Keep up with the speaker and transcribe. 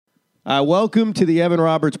Welcome to the Evan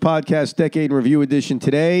Roberts Podcast Decade in Review Edition.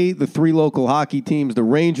 Today, the three local hockey teams, the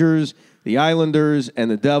Rangers, the Islanders, and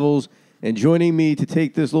the Devils. And joining me to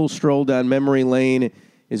take this little stroll down memory lane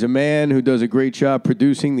is a man who does a great job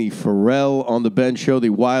producing the Pharrell on the Bench show, the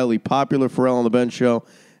wildly popular Pharrell on the Bench show.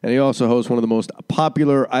 And he also hosts one of the most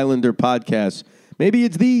popular Islander podcasts. Maybe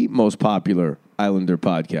it's the most popular Islander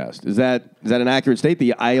podcast. Is that an accurate state?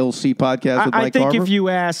 The ILC podcast with Mike Carver? I think if you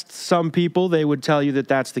asked some people, they would tell you that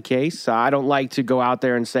that's the case. I don't like to go out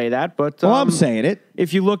there and say that, but I'm saying it.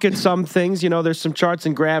 If you look at some things, there's some charts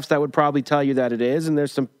and graphs that would probably tell you that it is, and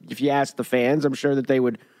there's some. If you ask the fans, I'm sure that they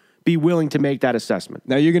would be willing to make that assessment.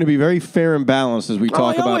 Now you're going to be very fair and balanced as we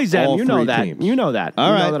talk about all three teams. You know that. You know that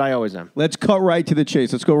I always am. Let's cut right to the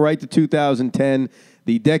chase. Let's go right to 2010.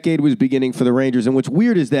 The decade was beginning for the Rangers, and what's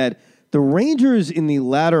weird is that the Rangers in the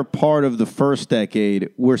latter part of the first decade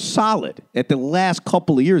were solid. At the last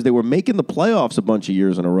couple of years, they were making the playoffs a bunch of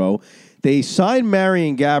years in a row. They signed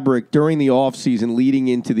Marian Gaborik during the offseason leading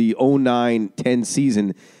into the 09-10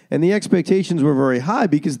 season, and the expectations were very high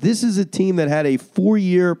because this is a team that had a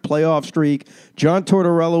 4-year playoff streak. John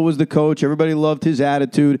Tortorella was the coach. Everybody loved his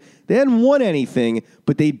attitude. They hadn't won anything,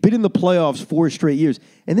 but they'd been in the playoffs 4 straight years.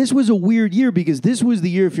 And this was a weird year because this was the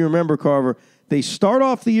year, if you remember, Carver, they start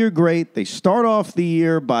off the year great. They start off the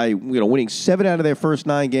year by winning 7 out of their first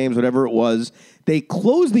 9 games, whatever it was. They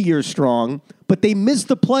close the year strong, but they miss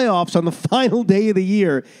the playoffs on the final day of the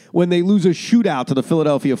year when they lose a shootout to the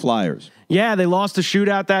Philadelphia Flyers. Yeah, they lost a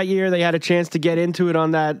shootout that year. They had a chance to get into it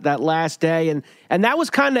on that last day. And that was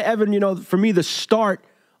kind of, Evan, for me, the start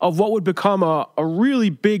of what would become a really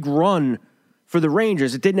big run for the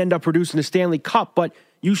Rangers. It didn't end up producing a Stanley Cup, but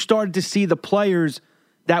you started to see the players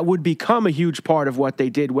that would become a huge part of what they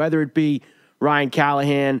did, whether it be Ryan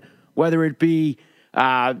Callahan, whether it be,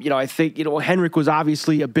 I think, Henrik was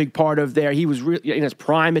obviously a big part of there. He was really in his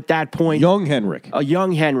prime at that point. Young Henrik.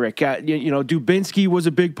 Dubinsky was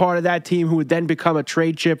a big part of that team who would then become a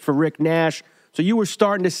trade chip for Rick Nash. So you were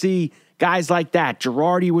starting to see guys like that.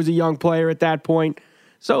 Girardi was a young player at that point.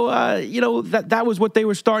 So, that was what they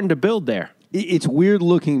were starting to build there. It's weird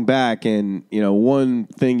looking back, and, one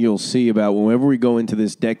thing you'll see about whenever we go into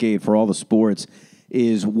this decade for all the sports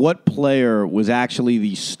is what player was actually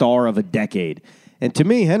the star of a decade. And to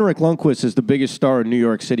me, Henrik Lundqvist is the biggest star in New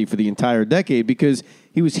York City for the entire decade because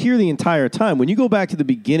he was here the entire time. When you go back to the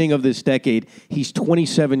beginning of this decade, he's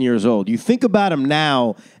 27 years old. You think about him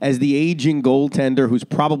now as the aging goaltender who's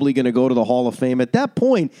probably going to go to the Hall of Fame. At that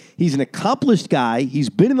point, he's an accomplished guy.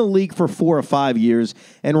 He's been in the league for 4 or 5 years.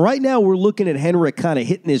 And right now, we're looking at Henrik kind of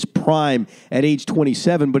hitting his prime at age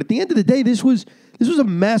 27. But at the end of the day, this was a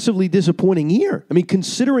massively disappointing year. I mean,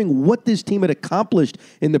 considering what this team had accomplished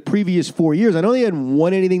in the previous 4 years. I know they hadn't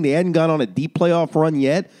won anything. They hadn't gone on a deep playoff run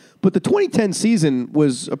yet. But the 2010 season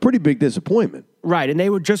was a pretty big disappointment. Right, and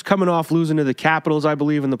they were just coming off losing to the Capitals, I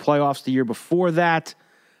believe, in the playoffs the year before that.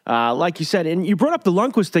 Like you said, and you brought up the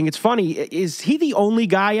Lundqvist thing. It's funny. Is he the only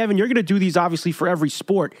guy, Evan? You're going to do these, obviously, for every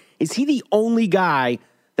sport. Is he the only guy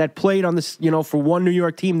that played on this, for one New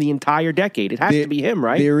York team the entire decade? It has to be him,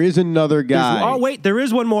 right? There is another guy. There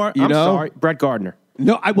is one more. I'm sorry. Brett Gardner.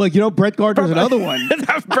 No, Brett Gardner's another one.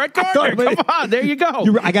 Brett Gardner, come on, there you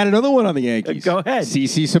go. I got another one on the Yankees. Go ahead.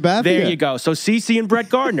 CeCe Sabathia. There you go. So CeCe and Brett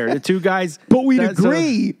Gardner, the two guys. But we'd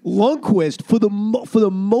agree, Lundqvist, for the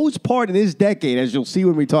most part in this decade, as you'll see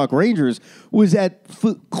when we talk Rangers, was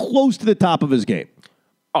close to the top of his game.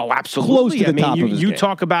 Oh, absolutely. Close to the top of his game. You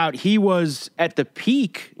talk about he was at the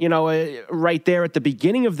peak, right there at the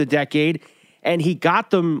beginning of the decade. And he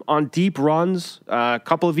got them on deep runs, a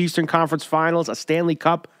couple of Eastern Conference Finals, a Stanley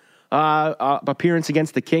Cup appearance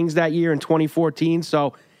against the Kings that year in 2014.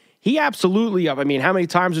 So he absolutely, how many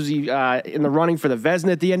times was he in the running for the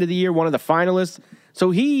Vezina at the end of the year, one of the finalists?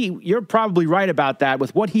 So you're probably right about that.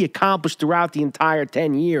 With what he accomplished throughout the entire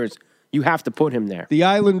 10 years, you have to put him there. The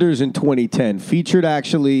Islanders in 2010 featured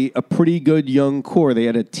actually a pretty good young core. They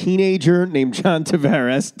had a teenager named John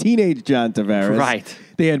Tavares, teenage John Tavares. Right.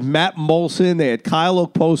 They had Matt Molson. They had Kyle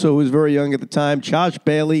Okposo, who was very young at the time, Josh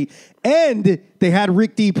Bailey, and they had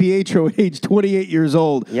Rick DiPietro at age 28 years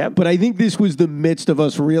old. Yep. But I think this was the midst of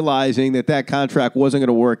us realizing that contract wasn't going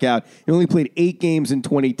to work out. He only played 8 games in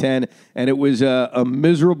 2010, and it was a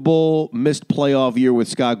miserable missed playoff year with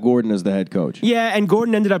Scott Gordon as the head coach. Yeah, and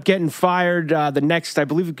Gordon ended up getting fired I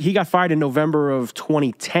believe he got fired in November of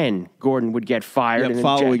 2010. Gordon would get fired. Yep,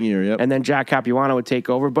 following year, yep. And then Jack Capuano would take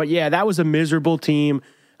over. But yeah, that was a miserable team.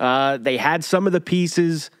 They had some of the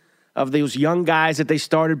pieces of those young guys that they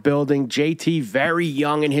started building. JT, very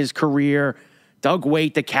young in his career. Doug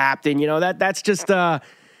Weight, the captain. That's just,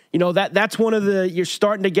 that's one of the, you're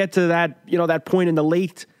starting to get to that, that point in the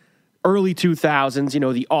late early 2000s,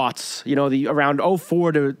 the aughts, the around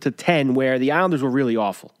 '04 to 10, where the Islanders were really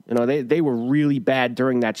awful. They were really bad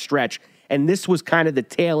during that stretch. And this was kind of the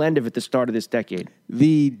tail end of it, the start of this decade.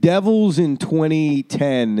 The Devils in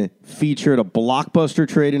 2010 featured a blockbuster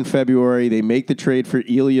trade in February. They make the trade for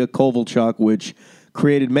Ilya Kovalchuk, which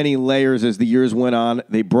created many layers as the years went on.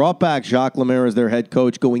 They brought back Jacques Lemaire as their head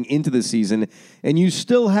coach going into the season, and you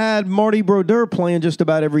still had Marty Brodeur playing just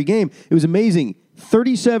about every game. It was amazing.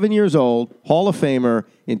 37 years old, Hall of Famer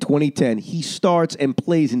in 2010. He starts and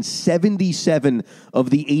plays in 77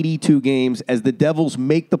 of the 82 games as the Devils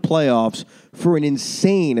make the playoffs for an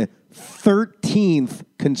insane 13th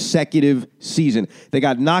consecutive season. They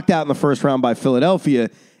got knocked out in the first round by Philadelphia.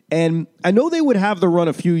 And I know they would have the run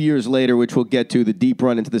a few years later, which we'll get to, the deep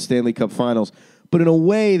run into the Stanley Cup Finals. But in a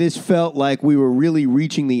way, this felt like we were really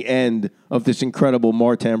reaching the end of this incredible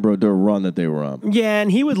Martin Brodeur run that they were on. Yeah,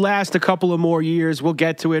 and he would last a couple of more years. We'll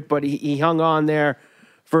get to it, but he hung on there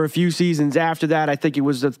for a few seasons after that. I think it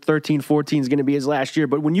was the 13-14 is going to be his last year.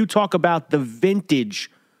 But when you talk about the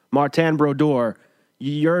vintage Martin Brodeur,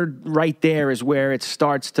 you're right there is where it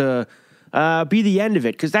starts to be the end of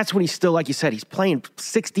it, because that's when he's still, like you said, he's playing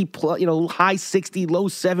 60, high 60, low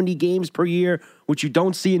 70 games per year, which you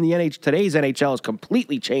don't see in the today's NHL has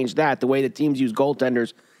completely changed that, the way that teams use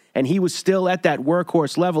goaltenders. And he was still at that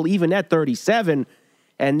workhorse level, even at 37,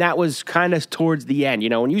 and that was kind of towards the end.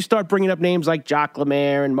 When you start bringing up names like Jacques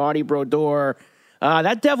Lemaire and Marty Brodeur,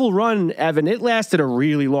 that Devil run, Evan, it lasted a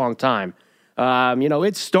really long time.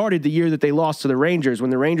 It started the year that they lost to the Rangers,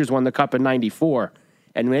 when the Rangers won the Cup in '94.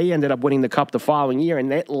 And they ended up winning the Cup the following year,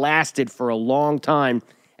 and it lasted for a long time.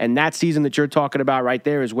 And that season that you're talking about right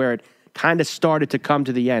there is where it kind of started to come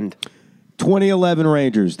to the end. 2011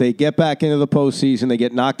 Rangers, they get back into the postseason. They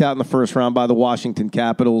get knocked out in the first round by the Washington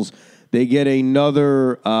Capitals. They get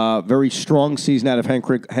another very strong season out of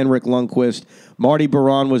Henrik Lundqvist. Marty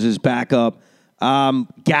Biron was his backup.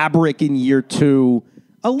 Gaborik in year 2,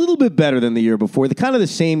 a little bit better than the year before. They're kind of the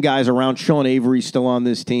same guys around. Sean Avery still on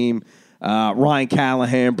this team. Ryan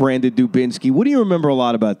Callahan, Brandon Dubinsky. What do you remember a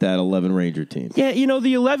lot about that 11 Ranger team? Yeah,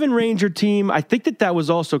 the 11 Ranger team, I think that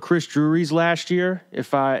was also Chris Drury's last year,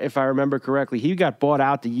 if I remember correctly. He got bought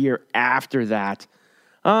out the year after that.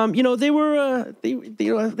 They were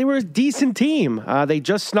a decent team. They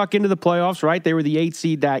just snuck into the playoffs, right? They were the 8th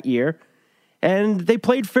seed that year, and they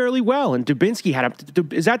played fairly well. And Dubinsky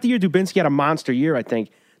is that the year Dubinsky had a monster year, I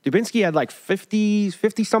think. Dubinsky had like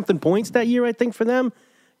 50-something points that year, I think, for them.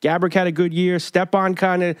 Gaborik had a good year. Stepan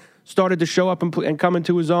kind of started to show up and come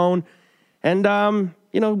into his own. And,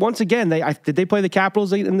 once again, did they play the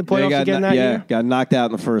Capitals in the playoffs again that year? Yeah, got knocked out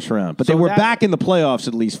in the first round. But they were back in the playoffs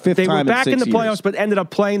at least, fifth time in 6 years. They were back in the playoffs, but ended up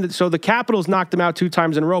playing. So the Capitals knocked them out 2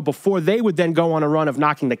 times in a row before they would then go on a run of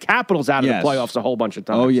knocking the Capitals out of the playoffs a whole bunch of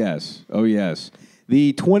times. Oh, yes.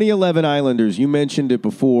 The 2011 Islanders, you mentioned it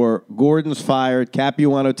before. Gordon's fired.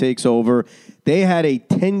 Capuano takes over. They had a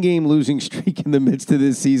 10-game losing streak in the midst of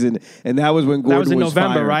this season, and that was when Gordon was fired. That was in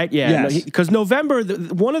November, fired. Right? Yeah. Because November,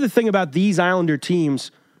 one of the thing about these Islander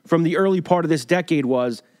teams from the early part of this decade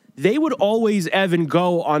was they would always, Evan,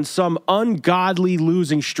 go on some ungodly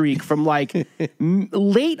losing streak from like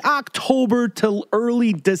late October till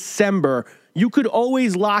early December. You could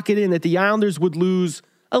always lock it in that the Islanders would lose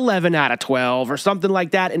 11 out of 12 or something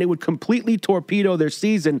like that, and it would completely torpedo their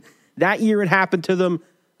season. That year it happened to them.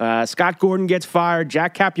 Scott Gordon gets fired.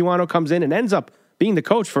 Jack Capuano comes in and ends up being the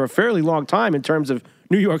coach for a fairly long time in terms of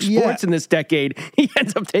New York sports in this decade. He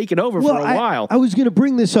ends up taking over for a while. I was going to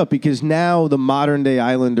bring this up because now the modern-day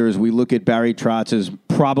Islanders, we look at Barry Trotz as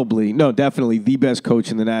definitely the best coach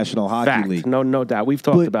in the National Hockey League. No doubt. We've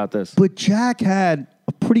talked about this. But Jack had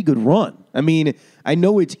a pretty good run. I mean, I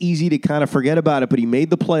know it's easy to kind of forget about it, but he made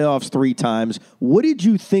the playoffs 3 times. What did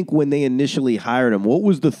you think when they initially hired him? What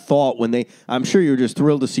was the thought when I'm sure you're just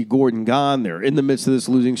thrilled to see Gordon gone. They're in the midst of this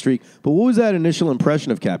losing streak. But what was that initial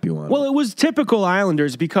impression of Capuano? Well, it was typical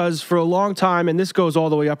Islanders because for a long time, and this goes all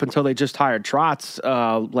the way up until they just hired Trotz,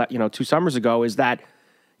 2 summers ago, is that,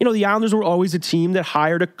 the Islanders were always a team that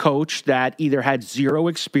hired a coach that either had 0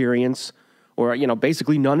 experience or,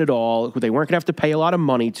 basically none at all, who they weren't going to have to pay a lot of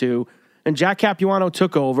money to. And Jack Capuano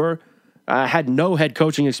took over, had no head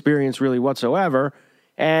coaching experience really whatsoever,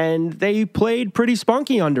 and they played pretty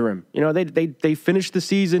spunky under him. They finished the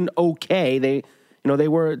season okay. They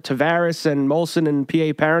were Tavares and Molson and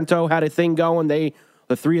P.A. Parento had a thing going. The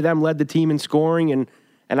 3 of them led the team in scoring, and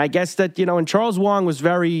I guess that and Charles Wong was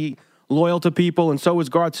very loyal to people, and so was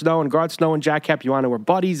Garth Snow. And Garth Snow and Jack Capuano were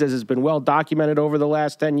buddies, as has been well documented over the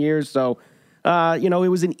last 10 years. So, it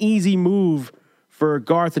was an easy move for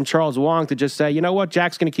Garth and Charles Wang to just say, you know what,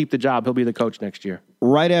 Jack's going to keep the job. He'll be the coach next year.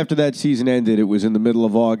 Right after that season ended, it was in the middle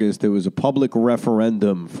of August, there was a public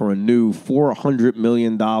referendum for a new $400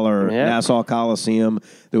 million Nassau Coliseum.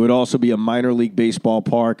 There would also be a minor league baseball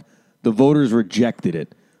park. The voters rejected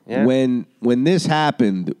it. Yeah. When this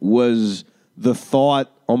happened, was the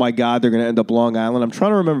thought, oh my God, they're going to end up Long Island? I'm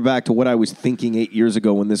trying to remember back to what I was thinking 8 years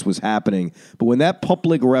ago when this was happening. But when that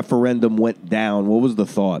public referendum went down, what was the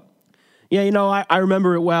thought? Yeah, I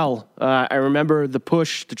remember it well. I remember the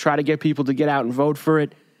push to try to get people to get out and vote for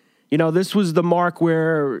it. This was the mark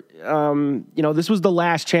where, this was the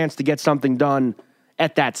last chance to get something done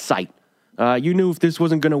at that site. You knew if this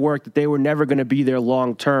wasn't going to work, that they were never going to be there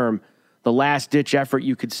long term. The last-ditch effort,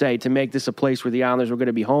 you could say, to make this a place where the Islanders were going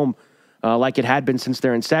to be home like it had been since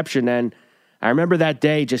their inception. And I remember that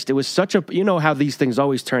day, it was such a, how these things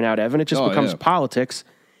always turn out, Evan. It just becomes politics.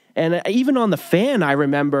 And even on the fan, I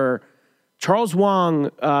remember Charles Wang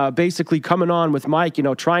basically coming on with Mike,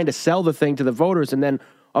 trying to sell the thing to the voters. And then,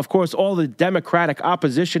 of course, all the Democratic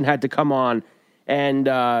opposition had to come on and,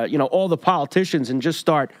 all the politicians and just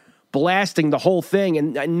start blasting the whole thing.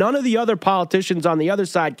 And none of the other politicians on the other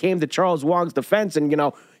side came to Charles Wang's defense. And,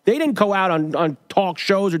 they didn't go out on talk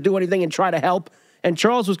shows or do anything and try to help. And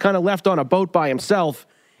Charles was kind of left on a boat by himself.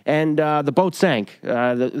 And the boat sank.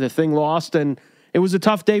 The thing lost. And it was a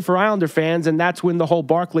tough day for Islander fans, and that's when the whole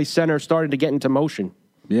Barclays Center started to get into motion.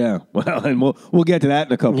 Yeah, well, and we'll get to that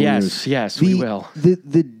in a couple of years. Yes, we will.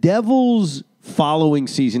 The Devils' following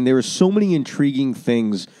season, there were so many intriguing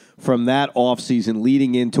things from that offseason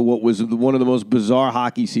leading into what was one of the most bizarre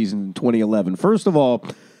hockey seasons in 2011. First of all,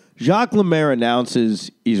 Jacques Lemaire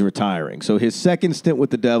announces he's retiring. So his second stint with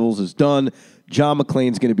the Devils is done. John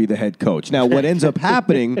McClain's going to be the head coach. Now, what ends up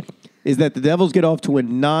happening is that the Devils get off to a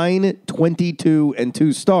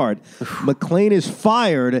 9-22-2 start. McClain is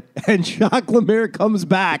fired, and Jacques Lemaire comes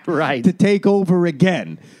back to take over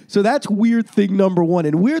again. So that's weird thing number one.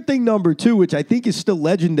 And weird thing number two, which I think is still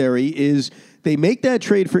legendary, is they make that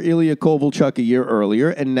trade for Ilya Kovalchuk a year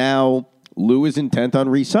earlier, and now Lou is intent on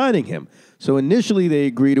re-signing him. So initially they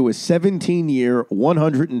agree to a 17-year,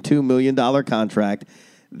 $102 million contract.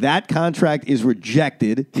 That contract is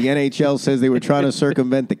rejected. The NHL says they were trying to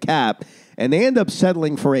circumvent the cap, and they end up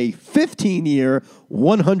settling for a 15-year,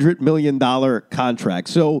 $100 million contract.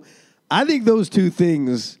 So I think those two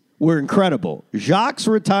things were incredible. Jacques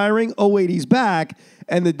retiring, oh wait, he's back,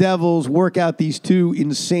 and the Devils work out these two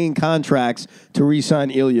insane contracts to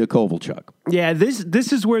re-sign Ilya Kovalchuk. Yeah,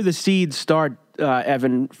 this is where the seeds start,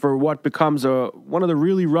 Evan, for what becomes one of the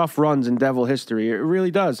really rough runs in Devil history. It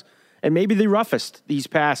really does. And maybe the roughest these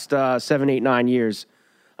past 7, 8, 9 years.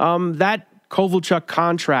 That Kovalchuk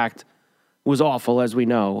contract was awful, as we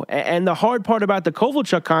know. And the hard part about the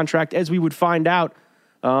Kovalchuk contract, as we would find out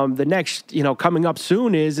the next, coming up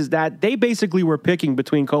soon, is that they basically were picking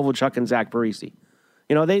between Kovalchuk and Zach Parise.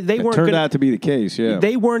 They weren't turned out to be the case, yeah.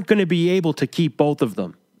 They weren't going to be able to keep both of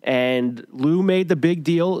them. And Lou made the big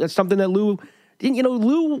deal. It's something that Lou,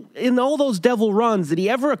 in all those Devil runs, did he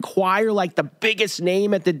ever acquire like the biggest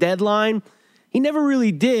name at the deadline? He never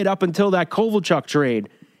really did up until that Kovalchuk trade.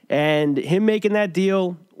 And him making that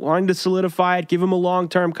deal, wanting to solidify it, give him a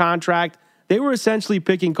long-term contract, they were essentially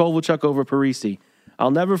picking Kovalchuk over Parise.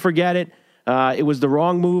 I'll never forget it. It was the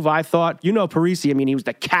wrong move, I thought. Parise, he was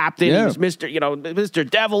the captain. Yeah. He was Mr.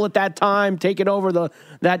 Devil at that time, taking over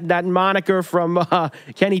that moniker from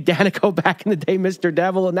Kenny Danico back in the day, Mr.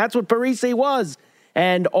 Devil, and that's what Parise was.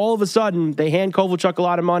 And all of a sudden, they hand Kovalchuk a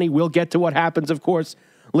lot of money. We'll get to what happens, of course,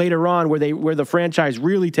 later on, where the franchise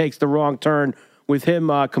really takes the wrong turn with him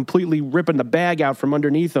completely ripping the bag out from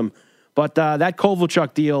underneath him. But that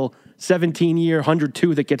Kovalchuk deal, 17-year,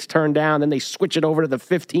 102 that gets turned down, then they switch it over to the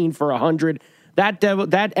 15 for 100. That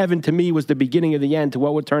Evan, to me, was the beginning of the end to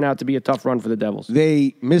what would turn out to be a tough run for the Devils.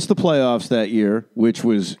 They missed the playoffs that year, which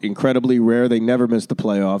was incredibly rare. They never missed the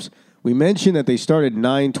playoffs. We mentioned that they started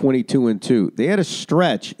 9-22-2. They had a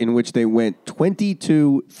stretch in which they went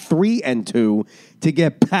 22-3-2 to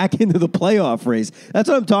get back into the playoff race. That's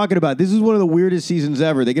what I'm talking about. This is one of the weirdest seasons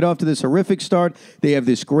ever. They get off to this horrific start. They have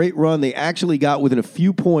this great run. They actually got within a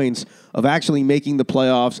few points of actually making the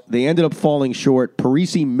playoffs. They ended up falling short.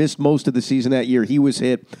 Parise missed most of the season that year. He was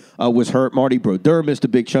hurt. Marty Brodeur missed a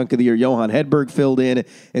big chunk of the year. Johan Hedberg filled in.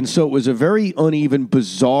 And so it was a very uneven,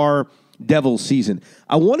 bizarre Devils season.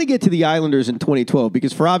 I want to get to the Islanders in 2012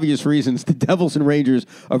 because for obvious reasons, the Devils and Rangers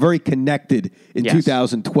are very connected in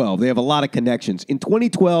 2012. They have a lot of connections. In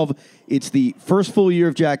 2012, It's the first full year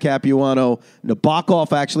of Jack Capuano.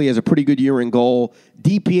 Nabokov actually has a pretty good year in goal.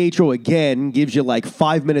 DiPietro, again, gives you like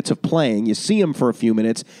 5 minutes of playing. You see him for a few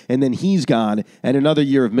minutes, and then he's gone, and another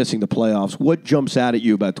year of missing the playoffs. What jumps out at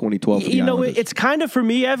you about 2012 for the Islanders? It's kind of, for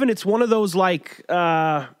me, Evan, it's one of those,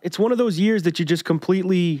 it's one of those years that you just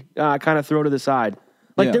completely kind of throw to the side.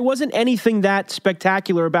 There wasn't anything that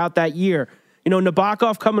spectacular about that year.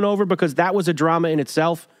 Nabokov coming over, because that was a drama in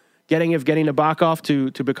itself. Getting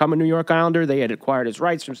Nabokov to become a New York Islander. They had acquired his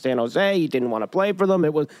rights from San Jose. He didn't want to play for them.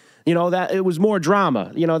 It was, that it was more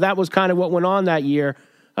drama. That was kind of what went on that year.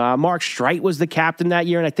 Mark Streit was the captain that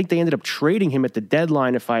year, and I think they ended up trading him at the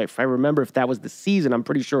deadline. If I remember, if that was the season, I'm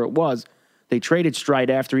pretty sure it was. They traded Streit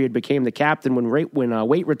after he had became the captain when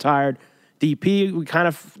Waite retired. DP, we kind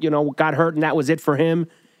of got hurt, and that was it for him.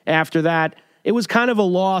 After that, it was kind of a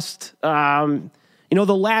lost.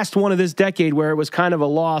 The last one of this decade where it was kind of a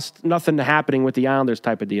lost, nothing happening with the Islanders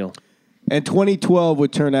type of deal. And 2012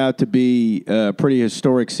 would turn out to be a pretty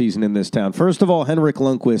historic season in this town. First of all, Henrik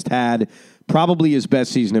Lundqvist had probably his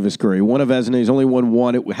best season of his career. He won a Vezina. He's only won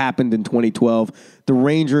one. It happened in 2012. The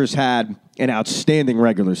Rangers had an outstanding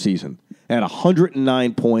regular season. They had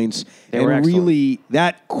 109 points. They were excellent. Really,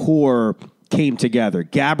 that core came together.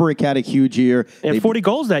 Gaborik had a huge year. They had 40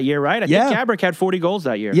 goals that year, right? I think Gaborik had 40 goals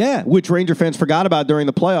that year. Yeah, which Ranger fans forgot about during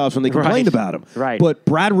the playoffs when they complained about him. Right. But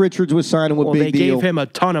Brad Richards was signing with big deal. They gave him a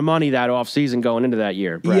ton of money that offseason going into that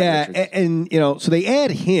year. And so they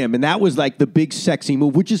add him, and that was like the big sexy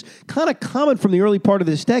move, which is kind of common from the early part of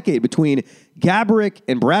this decade between Gaborik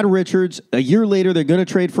and Brad Richards. A year later, they're going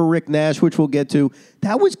to trade for Rick Nash, which we'll get to.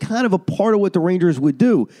 That was kind of a part of what the Rangers would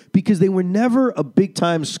do because they were never a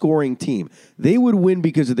big-time scoring team. They would win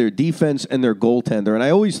because of their defense and their goaltender. And I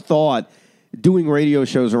always thought, doing radio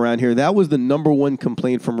shows around here, that was the number one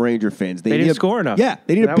complaint from Ranger fans. They didn't score enough. Yeah,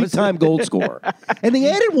 they need a big-time goal scorer. And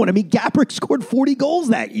they added one. I mean, Gaborik scored 40 goals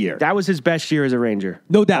that year. That was his best year as a Ranger.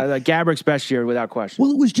 No doubt. Gaborik's best year, without question.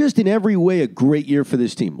 Well, it was just in every way a great year for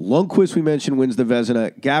this team. Lundqvist, we mentioned, wins the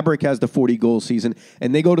Vezina. Gaborik has the 40-goal season,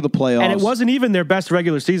 and they go to the playoffs. And it wasn't even their best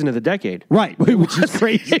regular season of the decade. Right, which is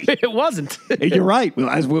crazy. It wasn't. You're right. Well,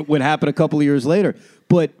 as what happened a couple of years later.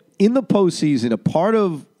 But in the postseason, a part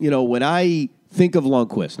of, when I think of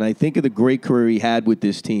Lundqvist, and I think of the great career he had with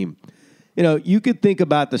this team. You could think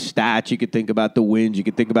about the stats, you could think about the wins, you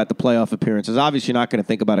could think about the playoff appearances. Obviously, you're not going to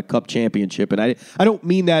think about a cup championship, and I don't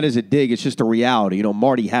mean that as a dig. It's just a reality.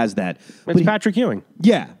 Marty has that. It's Patrick Ewing.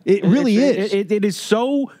 Yeah, it really is. It is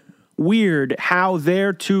so weird how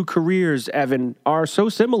their two careers, Evan, are so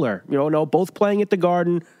similar. Both playing at the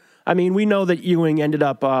Garden. I mean, we know that Ewing ended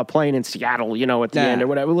up playing in Seattle, at the end or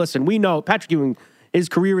whatever. Listen, we know Patrick Ewing, his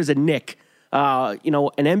career is a Knick. An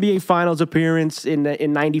NBA Finals appearance in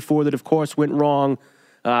 '94 that, of course, went wrong.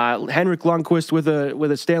 Henrik Lundqvist with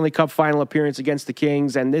a Stanley Cup final appearance against the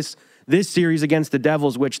Kings, and this series against the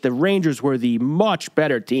Devils, which the Rangers were the much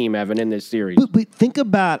better team, Evan, in this series. But think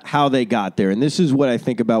about how they got there, and this is what I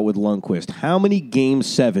think about with Lundqvist. How many Game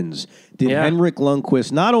 7s did Henrik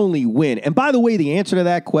Lundqvist not only win? And by the way, the answer to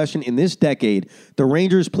that question, in this decade, the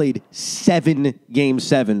Rangers played 7 Game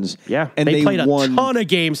 7s. Yeah, and they played won a ton of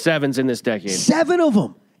Game 7s in this decade. 7 of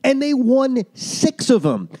them, and they won 6 of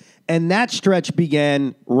them. And that stretch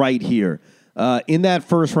began right here. In that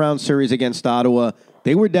first-round series against Ottawa,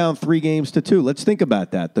 they were down 3-2. Let's think about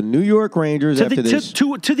that. The New York Rangers to the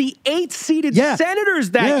 8th-seeded Senators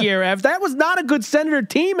that year, Ev. That was not a good Senator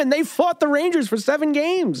team, and they fought the Rangers for 7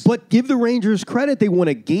 games. But give the Rangers credit. They won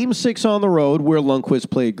a Game 6 on the road where Lundqvist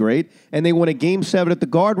played great, and they won a Game 7 at the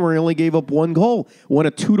Garden where he only gave up 1 goal. Won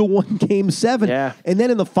a 2-1 Game 7. Yeah. And then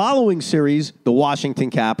in the following series, the Washington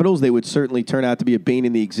Capitals, they would certainly turn out to be a bane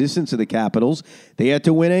in the existence of the Capitals. They had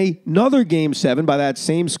to win another Game 7 by that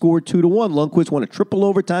same score, 2-1. Lundqvist won a triple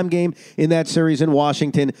overtime game in that series in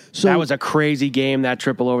Washington. So that was a crazy game, that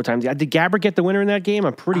triple overtime. Did Gaborik get the winner in that game?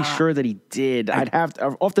 I'm pretty sure that he did. I'd have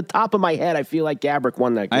to, off the top of my head, I feel like Gaborik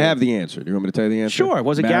won that game. I have the answer. Do you want me to tell you the answer? Sure.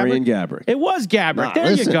 Was it Marian Gaborik? It was Gaborik. There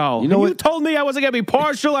listen, you go. You told me I wasn't going to be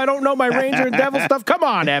partial. I don't know my Ranger and Devil stuff. Come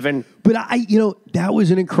on, Evan. But that was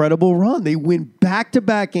an incredible run. They win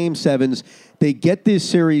back-to-back Game 7s. They get this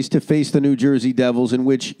series to face the New Jersey Devils, in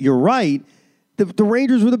which, you're right, the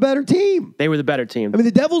Rangers were the better team. They were the better team. I mean,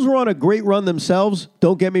 the Devils were on a great run themselves.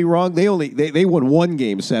 Don't get me wrong. They won 1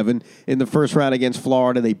 Game 7 in the first round against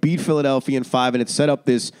Florida. They beat Philadelphia in 5, and it set up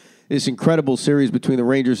this this incredible series between the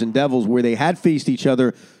Rangers and Devils where they had faced each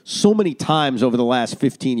other so many times over the last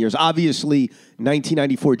 15 years. Obviously,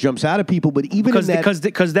 1994 jumps out at people, but even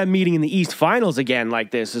because them meeting in the East Finals again like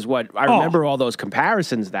this is what I remember all those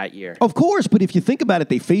comparisons that year. Of course, but if you think about it,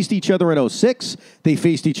 they faced each other in 06, they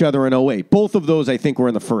faced each other in 08. Both of those, I think, were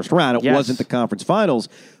in the first round. It wasn't the conference finals,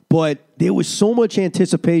 but there was so much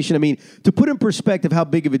anticipation. I mean, to put in perspective how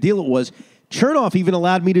big of a deal it was, Chernoff even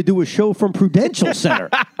allowed me to do a show from Prudential Center.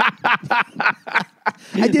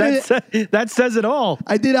 That says it all.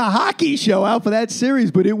 I did a hockey show out for that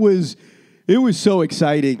series, but it was so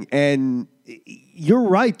exciting. And you're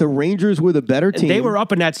right, the Rangers were the better team. They were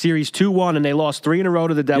up in that series 2-1, and they lost 3 in a row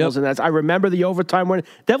to the Devils. Yep. And I remember the overtime winner.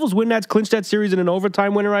 Devils clinched that series in an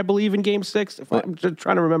overtime winner, I believe, in Game 6. I'm just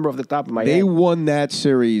trying to remember off the top of my head. They won that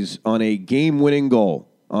series on a game-winning goal,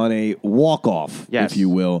 on a walk-off, if you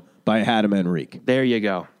will, by Adam Henrique. There you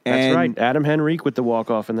go. That's right. Adam Henrique with the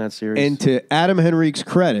walk-off in that series. And to Adam Henrique's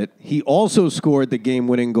credit, he also scored the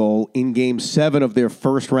game-winning goal in Game 7 of their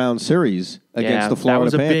first-round series against the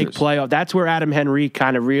Florida Panthers. That was a big playoff. That's where Adam Henrique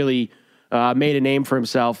kind of really made a name for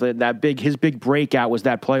himself. His big breakout was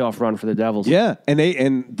that playoff run for the Devils. Yeah, and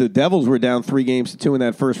the Devils were down 3-2 in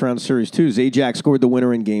that first-round series, too. Zajac scored the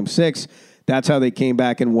winner in Game 6. That's how they came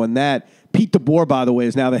back and won that. Pete DeBoer, by the way,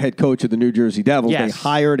 is now the head coach of the New Jersey Devils. Yes. They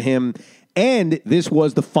hired him, and this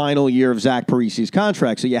was the final year of Zach Parisi's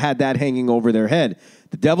contract, so you had that hanging over their head.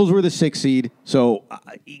 The Devils were the 6th seed, so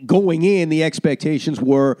going in, the expectations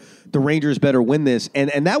were the Rangers better win this,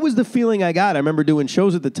 and that was the feeling I got. I remember doing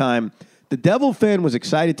shows at the time. The Devil fan was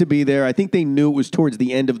excited to be there. I think they knew it was towards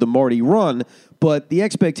the end of the Marty run, but the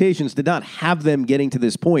expectations did not have them getting to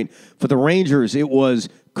this point. For the Rangers, it was,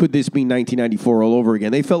 could this be 1994 all over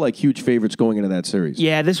again? They felt like huge favorites going into that series.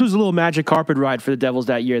 Yeah, this was a little magic carpet ride for the Devils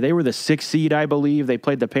that year. They were the 6th seed, I believe. They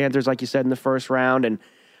played the Panthers, like you said, in the first round,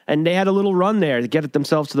 and they had a little run there to get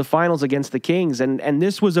themselves to the finals against the Kings, and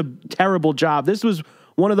this was a terrible job. This was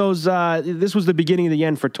one of those, this was the beginning of the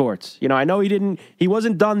end for Torts. You know, I know he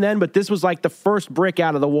wasn't done then, but this was like the first brick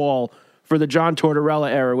out of the wall for the John Tortorella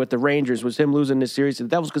era with the Rangers, was him losing this series to the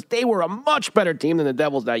Devils, because they were a much better team than the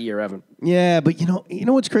Devils that year, Evan. Yeah, but you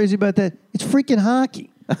know what's crazy about that? It's freaking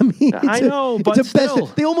hockey. I mean, but still.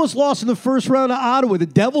 They almost lost in the first round of Ottawa. The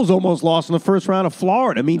Devils almost lost in the first round of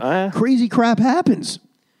Florida. I mean, crazy crap happens.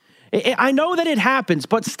 I know that it happens,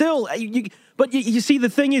 but still, you see, the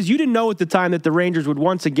thing is, you didn't know at the time that the Rangers would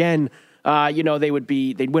once again,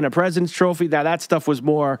 they'd win a President's Trophy. Now that stuff was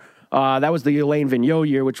more, that was the Alain Vigneault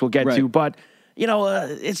year, which we'll get to. But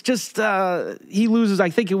it's just he loses. I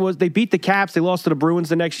think they beat the Caps. They lost to the Bruins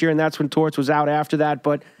the next year, and that's when Torts was out after that.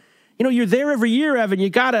 But you're there every year, Evan. You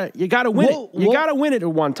gotta win it. You gotta win it at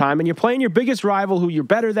one time, and you're playing your biggest rival, who you're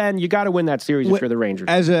better than. You gotta win that series if you're the Rangers.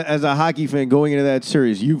 As a hockey fan going into that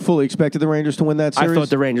series, you fully expected the Rangers to win that series? I thought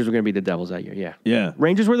the Rangers were going to be the Devils that year. Yeah.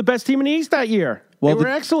 Rangers were the best team in the East that year. Well, they were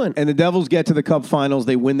excellent. And the Devils get to the Cup Finals.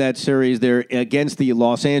 They win that series. They're against the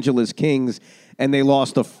Los Angeles Kings, and they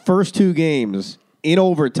lost the first 2 games in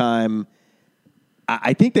overtime.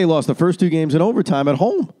 I think they lost the first 2 games in overtime at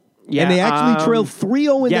home. Yeah, and they actually trailed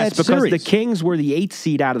 3-0 in that series. Yes, because the Kings were the 8th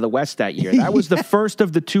seed out of the West that year. That was the first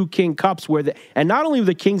of the 2 King Cups and not only were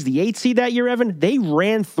the Kings the 8th seed that year, Evan, they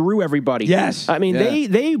ran through everybody. Yes. I mean,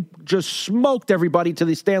 they just smoked everybody to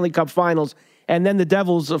the Stanley Cup Finals. And then the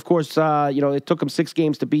Devils, of course, it took them 6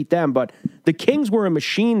 games to beat them. But the Kings were a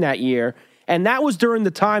machine that year. And that was during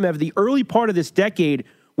the time of the early part of this decade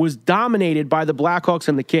was dominated by the Blackhawks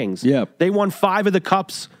and the Kings. Yep. They won 5 of the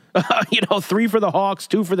Cups. 3 for the Hawks,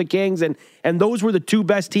 2 for the Kings, and those were the 2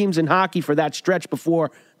 best teams in hockey for that stretch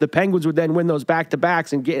before the Penguins would then win those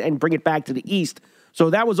back-to-backs and bring it back to the East. So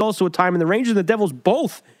that was also a time, and the Rangers and the Devils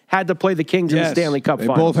both had to play the Kings in the Stanley Cup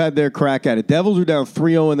Finals. They both had their crack at it. Devils were down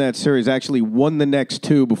 3-0 in that series, actually won the next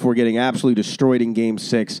 2 before getting absolutely destroyed in Game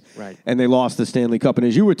 6, and they lost the Stanley Cup. And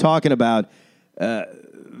as you were talking about,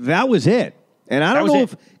 that was it. And I don't know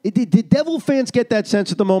if did Devil fans get that sense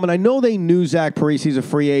at the moment? I know they knew Zach Parisi's a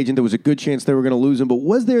free agent. There was a good chance they were going to lose him. But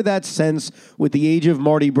was there that sense with the age of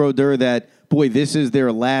Marty Brodeur that, boy, this is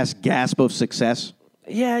their last gasp of success?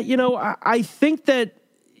 Yeah, I think that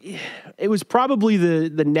it was probably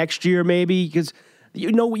the next year maybe because,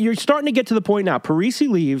 you're starting to get to the point now. Parise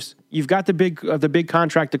leaves. You've got the big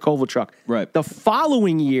contract to Kovalchuk. Right. The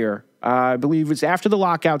following year, I believe it's after the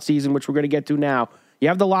lockout season, which we're going to get to now, you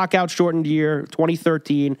have the lockout shortened year,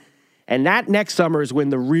 2013, and that next summer is when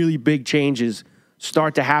the really big changes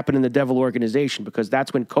start to happen in the Devil organization because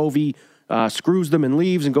that's when Covey screws them and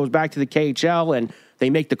leaves and goes back to the KHL, and they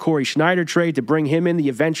make the Corey Schneider trade to bring him in, the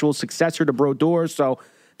eventual successor to Brodeur. So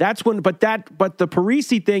That's when, but the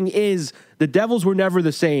Parisi thing is the Devils were never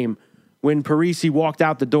the same when Parisi walked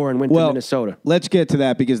out the door and went to Minnesota. Let's get to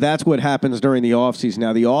that because that's what happens during the offseason.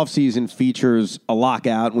 Now, the offseason features a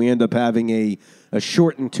lockout, and we end up having a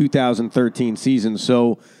shortened 2013 season.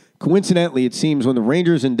 So, coincidentally, it seems when the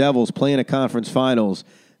Rangers and Devils play in a conference finals,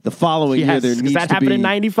 the following year there needs to be... That happened in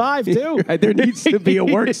 95, too. There needs to be a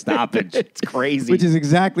work stoppage. It's crazy. Which is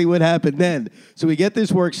exactly what happened then. So we get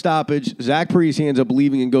this work stoppage. Zach Parise ends up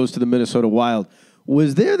leaving and goes to the Minnesota Wild.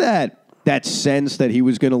 Was there that sense that he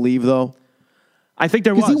was going to leave, though? I think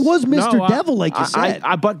there was. Because he was Mr. Devil, like you said.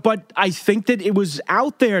 But I think that it was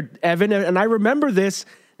out there, Evan, and I remember this,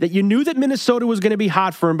 that you knew that Minnesota was going to be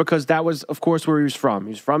hot for him because that was, of course, where he was from. He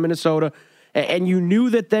was from Minnesota. And you knew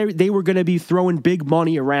that they were going to be throwing big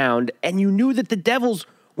money around, and you knew that the Devils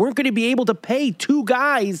weren't going to be able to pay two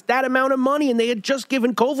guys that amount of money, and they had just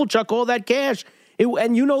given Kovalchuk all that cash.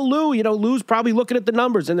 And Lou's probably looking at the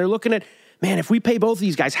numbers, and they're looking at, man, if we pay both of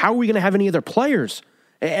these guys, how are we going to have any other players?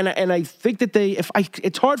 And I think that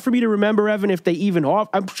it's hard for me to remember, Evan, if they even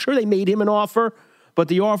I'm sure they made him an offer, but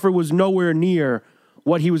the offer was nowhere near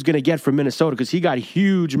what he was going to get from Minnesota because he got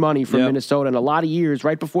huge money from Minnesota in a lot of years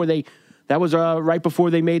right before they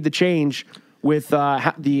made the change with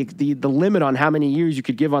the limit on how many years you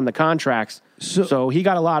could give on the contracts. So he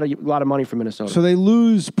got a lot of money from Minnesota. So they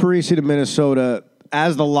lose Parise to Minnesota.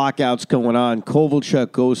 As the lockout's going on,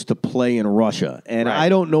 Kovalchuk goes to play in Russia. And I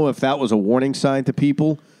don't know if that was a warning sign to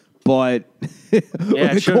people, but... yeah,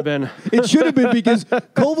 it should have been. It should have been because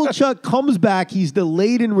Kovalchuk comes back. He's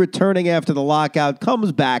delayed in returning after the lockout,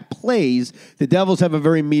 comes back, plays. The Devils have a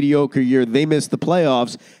very mediocre year. They miss the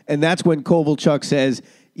playoffs. And that's when Kovalchuk says,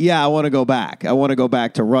 yeah, I want to go back. I want to go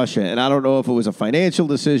back to Russia. And I don't know if it was a financial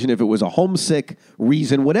decision, if it was a homesick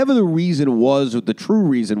reason. Whatever the reason was, what the true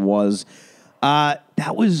reason was,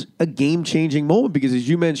 that was a game-changing moment because, as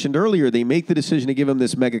you mentioned earlier, they make the decision to give him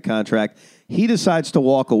this mega contract. He decides to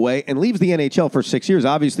walk away and leaves the NHL for 6 years.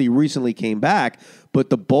 Obviously, he recently came back, but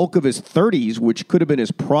the bulk of his 30s, which could have been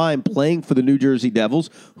his prime playing for the New Jersey Devils,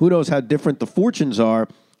 who knows how different the fortunes are,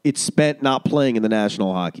 it's spent not playing in the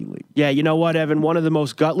National Hockey League. Yeah, you know what, Evan? One of the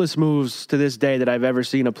most gutless moves to this day that I've ever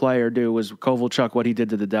seen a player do was Kovalchuk, what he did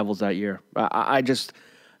to the Devils that year.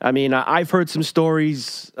 I've heard some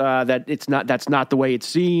stories that that's not the way it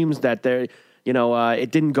seems, that it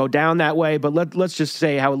didn't go down that way, but let's just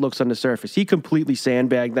say how it looks on the surface. He completely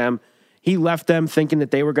sandbagged them. He left them thinking that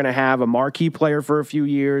they were going to have a marquee player for a few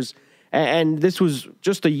years, and this was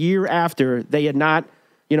just a year after they had not,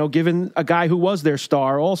 given a guy who was their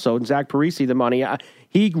star also, Zach Parise, the money.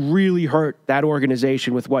 He really hurt that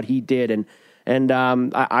organization with what he did, and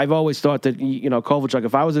I've always thought that, Kovalchuk,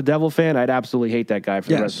 if I was a Devil fan, I'd absolutely hate that guy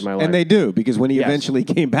for the rest of my life. And they do, because when he eventually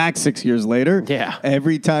came back 6 years later,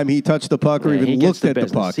 every time he touched the puck or even looked at the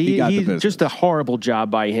puck, he got the business. Just a horrible job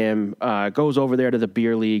by him. Goes over there to the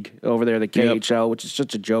beer league, over there to the KHL, which is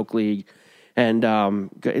such a joke league. And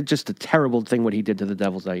it's just a terrible thing what he did to the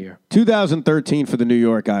Devils that year. 2013 for the New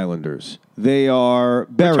York Islanders. They are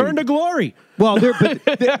buried. Return to glory. Well, there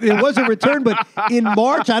was a return, but in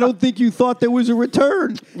March, I don't think you thought there was a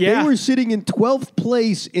return. Yeah. They were sitting in 12th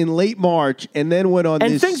place in late March and then went on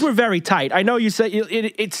and things were very tight. I know you said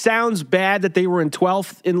it sounds bad that they were in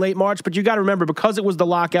 12th in late March, but you got to remember, because it was the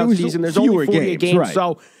lockout season, there's only 48 games. Right.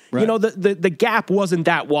 So, the gap wasn't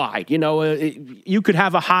that wide. You could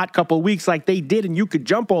have a hot couple of weeks like they did, and you could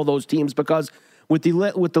jump all those teams because with the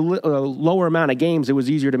lower amount of games, it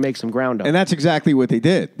was easier to make some ground up. And that's exactly what they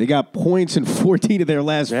did. They got points in 14 of their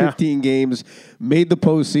last 15 games, made the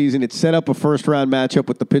postseason. It set up a first-round matchup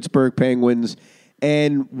with the Pittsburgh Penguins.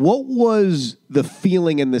 And what was the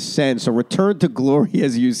feeling and the sense? A return to glory,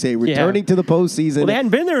 as you say, returning to the postseason. Well, they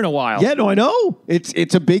hadn't been there in a while. Yeah, no, I know.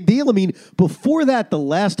 It's a big deal. I mean, before that, the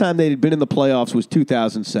last time they had been in the playoffs was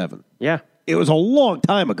 2007. Yeah. It was a long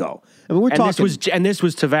time ago. I mean, this was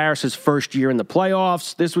Tavares' first year in the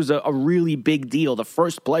playoffs. This was a really big deal. The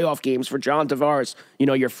first playoff games for John Tavares.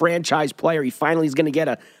 Your franchise player. He finally is going to get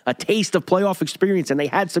a taste of playoff experience. And they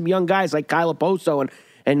had some young guys like Kyle Oposo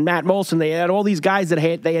and Matt Molson. They had all these guys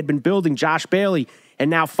that they had been building, Josh Bailey. And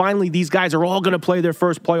now finally these guys are all going to play their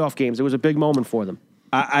first playoff games. It was a big moment for them.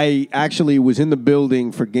 I actually was in the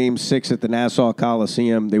building for Game 6 at the Nassau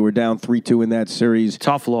Coliseum. They were down 3-2 in that series.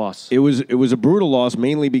 Tough loss. It was a brutal loss,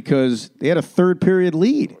 mainly because they had a third period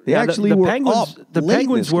lead. They actually were Penguins, up. The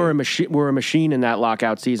Penguins were a machine in that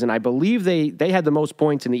lockout season. I believe they had the most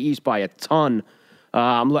points in the East by a ton.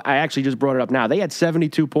 I actually just brought it up now. They had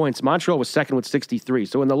 72 points. Montreal was second with 63.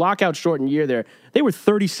 So in the lockout shortened year there, they were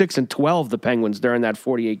 36-12, the Penguins, during that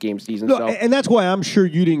 48-game season. No, and that's why I'm sure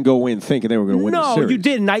you didn't go in thinking they were going to win the series. No, you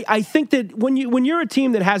didn't. I think that when you're a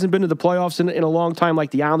team that hasn't been to the playoffs in a long time,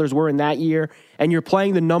 like the Islanders were in that year, and you're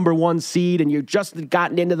playing the number one seed and you've just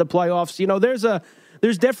gotten into the playoffs,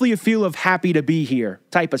 there's definitely a feel of happy to be here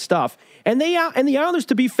type of stuff. And the Islanders,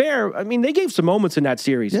 to be fair, I mean, they gave some moments in that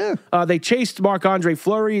series. Yeah. They chased Marc-Andre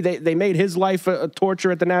Fleury. They made his life a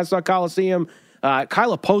torture at the Nassau Coliseum.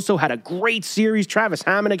 Kyle Oposo had a great series. Travis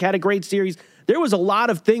Hamonic had a great series. There was a lot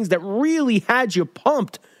of things that really had you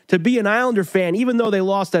pumped to be an Islander fan, even though they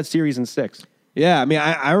lost that series in 6. Yeah, I mean,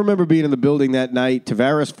 I remember being in the building that night.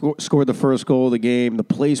 Tavares scored the first goal of the game. The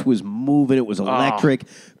place was moving. It was electric.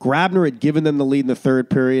 Grabner had given them the lead in the third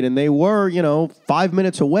period, and they were, 5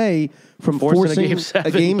 minutes away from forcing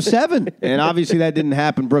a game 7. And obviously that didn't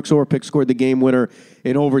happen. Brooks Orpik scored the game winner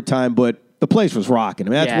in overtime, but the place was rocking. I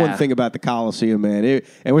mean, that's one thing about the Coliseum, man.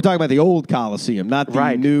 And we're talking about the old Coliseum, not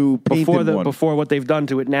the new painted one. Before what they've done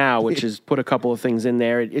to it now, which is put a couple of things in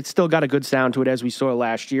there. It's still got a good sound to it, as we saw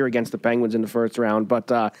last year against the Penguins in the first round.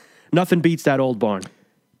 But nothing beats that old barn.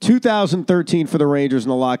 2013 for the Rangers in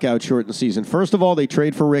the lockout shortened season. First of all, they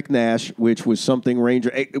trade for Rick Nash, which was something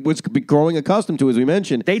Ranger was growing accustomed to, as we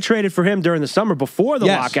mentioned. They traded for him during the summer before the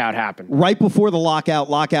lockout happened. Right before the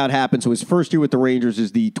lockout happened. So his first year with the Rangers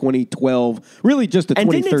is the 2012, really just the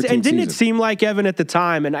 2013 season. And didn't it seem like, Evan, at the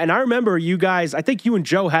time, and I remember you guys, I think you and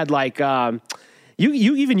Joe had like...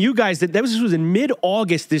 You guys, this was in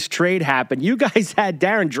mid-August, this trade happened. You guys had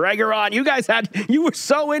Darren Dreger on. You were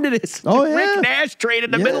so into this Rick Nash trade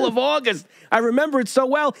in the middle of August. I remember it so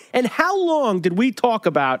well. And how long did we talk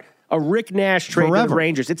about a Rick Nash trade to the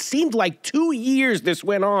Rangers? It seemed like 2 years this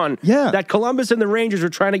went on that Columbus and the Rangers were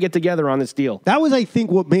trying to get together on this deal. That was, I think,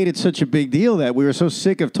 what made it such a big deal, that we were so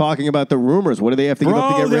sick of talking about the rumors. What do they have to give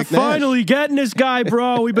up to get Rick Nash? They're finally getting this guy,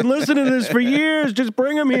 bro. We've been listening to this for years. Just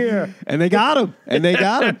bring him here. And they got him. And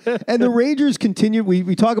the Rangers continued.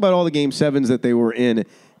 We talk about all the Game 7s that they were in.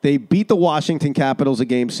 They beat the Washington Capitals at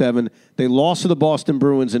Game 7. They lost to the Boston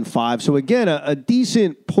Bruins in 5. So, again, a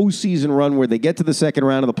decent postseason run where they get to the second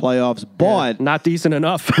round of the playoffs, but... not decent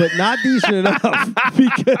enough. But not decent enough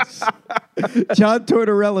because John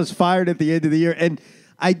Tortorella's fired at the end of the year. And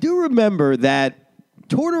I do remember that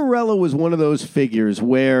Tortorella was one of those figures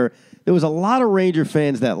where there was a lot of Ranger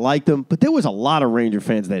fans that liked him, but there was a lot of Ranger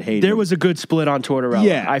fans that hated him. There was a good split on Tortorella.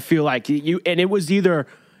 Yeah. I feel like and it was either...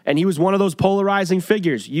 And he was one of those polarizing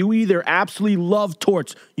figures. You either absolutely love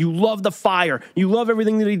Torts, you love the fire, you love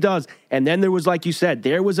everything that he does. And then there was, like you said,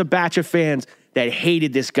 there was a batch of fans that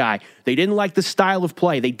hated this guy. They didn't like the style of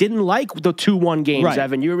play. They didn't like the 2-1 games,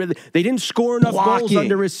 Evan. They didn't score enough goals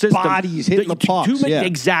under his system. Bodies hitting the pucks.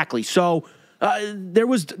 Exactly. So there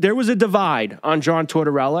was a divide on John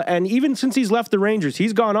Tortorella. And even since he's left the Rangers,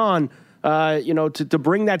 he's gone on to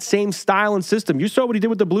bring that same style and system. You saw what he did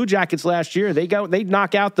with the Blue Jackets last year. They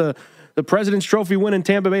knock out the President's Trophy winning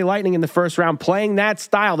Tampa Bay Lightning in the first round, playing that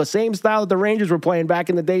style, the same style that the Rangers were playing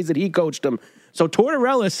back in the days that he coached them. So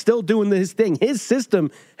Tortorella is still doing his thing. His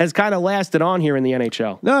system has kind of lasted on here in the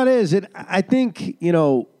NHL. No, it is. I think,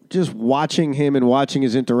 just watching him and watching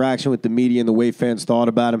his interaction with the media and the way fans thought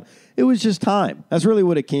about him, it was just time. That's really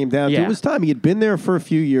what it came down to. It was time. He had been there for a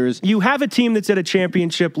few years. You have a team that's at a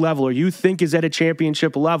championship level, or you think is at a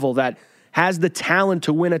championship level, that has the talent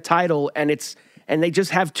to win a title, and they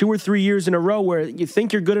just have 2 or 3 years in a row where you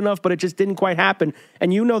think you're good enough, but it just didn't quite happen.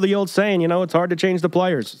 And the old saying, it's hard to change the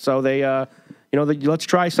players. So they... let's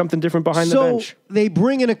try something different behind the bench. So they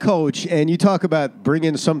bring in a coach, and you talk about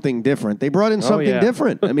bringing something different. They brought in something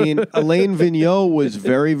different. I mean, Alain Vigneault was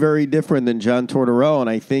very, very different than John Tortorella, and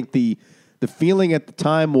I think the feeling at the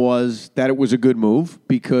time was that it was a good move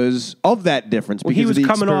because of that difference, because of the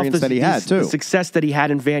experience that he had, too. The success that he had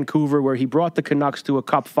in Vancouver, where he brought the Canucks to a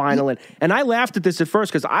Cup final. And I laughed at this at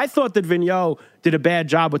first because I thought that Vigneault did a bad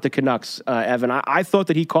job with the Canucks, Evan. I thought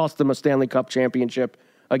that he cost them a Stanley Cup championship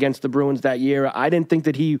against the Bruins that year. I didn't think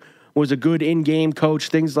that he was a good in-game coach,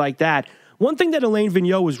 things like that. One thing that Alain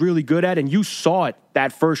Vigneault was really good at, and you saw it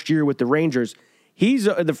that first year with the Rangers, he's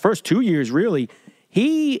the first 2 years, really,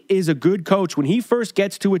 he is a good coach. When he first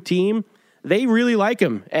gets to a team, they really like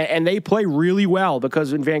him, and they play really well,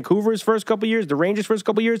 because in Vancouver's first couple years, the Rangers' first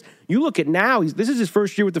couple years, you look at now, this is his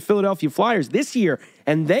first year with the Philadelphia Flyers this year,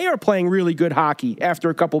 and they are playing really good hockey after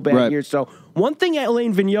a couple bad years. So one thing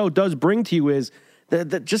Alain Vigneault does bring to you is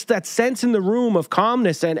just that sense in the room of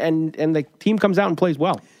calmness, and the team comes out and plays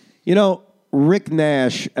well. Rick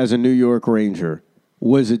Nash as a New York Ranger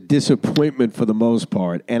was a disappointment for the most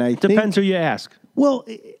part, and I think depends who you ask. Well,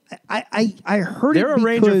 I heard There it are because,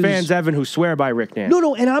 Ranger fans, Evan, who swear by Rick Nash.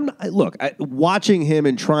 No, and watching him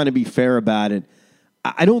and trying to be fair about it.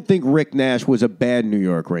 I don't think Rick Nash was a bad New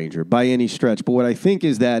York Ranger by any stretch. But what I think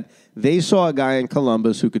is that they saw a guy in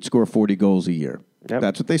Columbus who could score 40 goals a year. Yep.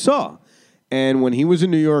 That's what they saw. And when he was a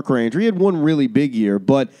New York Ranger, he had one really big year.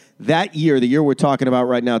 But that year, the year we're talking about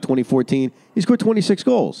right now, 2014, he scored 26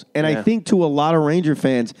 goals. And I think to a lot of Ranger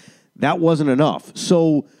fans, that wasn't enough.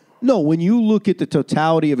 So, no, when you look at the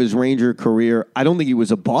totality of his Ranger career, I don't think he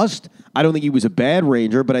was a bust. I don't think he was a bad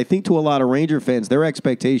Ranger, but I think to a lot of Ranger fans, their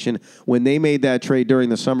expectation when they made that trade during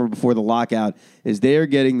the summer before the lockout is they're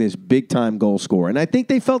getting this big-time goal scorer. And I think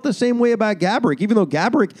they felt the same way about Gaborik, even though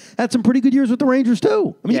Gaborik had some pretty good years with the Rangers,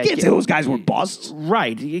 too. I mean, you can't say those guys were busts.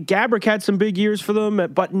 Right. Gaborik had some big years for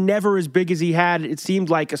them, but never as big as he had, it seemed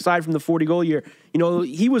like, aside from the 40-goal year. You know,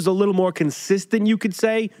 he was a little more consistent, you could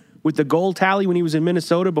say, with the goal tally when he was in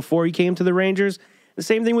Minnesota before he came to the Rangers. The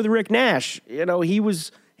same thing with Rick Nash. You know,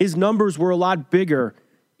 his numbers were a lot bigger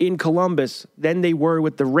in Columbus than they were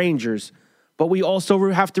with the Rangers. But we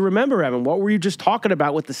also have to remember, Evan, what were you just talking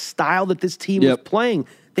about with the style that this team was playing?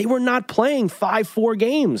 They were not playing 5-4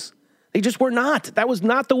 games. They just were not. That was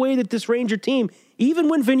not the way that this Ranger team, even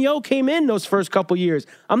when Vigneault came in those first couple years,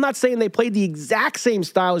 I'm not saying they played the exact same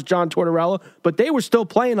style as John Tortorella, but they were still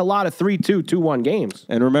playing a lot of 3-2, 2-1 games.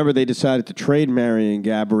 And remember, they decided to trade Marian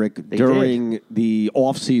Gaborik during the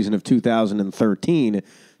offseason of 2013.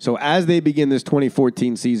 So as they begin this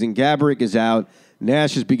 2014 season, Gaborik is out.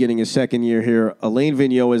 Nash is beginning his second year here. Alain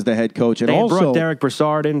Vigneault is the head coach. And they also brought Derek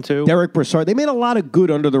Brassard in, too. Derek Brassard. They made a lot of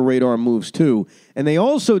good under-the-radar moves, too. And they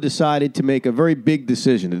also decided to make a very big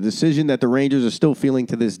decision, a decision that the Rangers are still feeling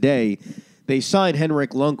to this day. They signed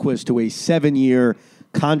Henrik Lundqvist to a 7-year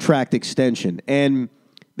contract extension. And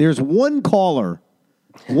there's one caller,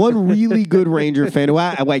 one really good Ranger fan who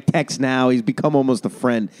I text now. He's become almost a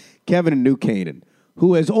friend, Kevin in New Canaan,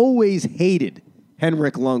 who has always hated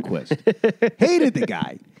Henrik Lundqvist. Hated the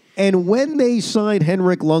guy. And when they signed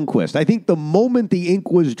Henrik Lundqvist, I think the moment the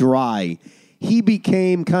ink was dry, he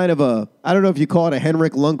became kind of I don't know if you call it a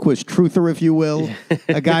Henrik Lundqvist truther, if you will.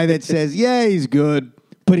 A guy that says, yeah, he's good,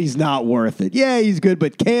 but he's not worth it. Yeah, he's good,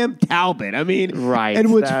 but Cam Talbot. I mean, right.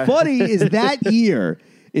 And what's funny is that year,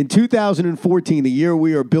 in 2014, the year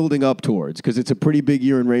we are building up towards, because it's a pretty big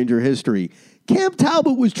year in Ranger history, Cam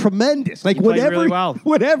Talbot was tremendous. Like,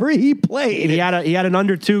 whenever he played. He had an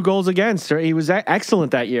under 2 goals against. He was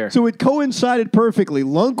excellent that year. So it coincided perfectly.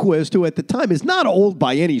 Lundqvist, who at the time is not old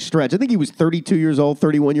by any stretch. I think he was 32 years old,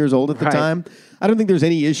 31 years old at the time. I don't think there's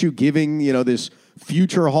any issue giving, this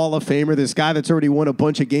future Hall of Famer, this guy that's already won a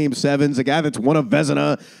bunch of Game 7s, a guy that's won a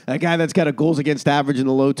Vezina, a guy that's got a goals against average in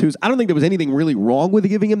the low 2s. I don't think there was anything really wrong with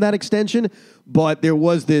giving him that extension, but there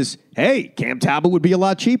was this, hey, Cam Talbot would be a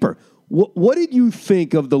lot cheaper. What did you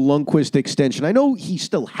think of the Lundqvist extension? I know he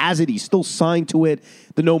still has it. He's still signed to it,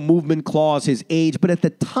 the no movement clause, his age. But at the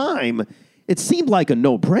time, it seemed like a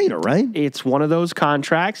no-brainer, right? It's one of those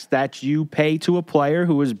contracts that you pay to a player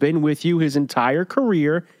who has been with you his entire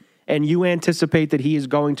career, and you anticipate that he is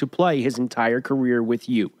going to play his entire career with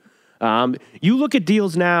you. You look at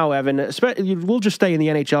deals now, Evan, we'll just stay in the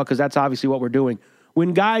NHL because that's obviously what we're doing.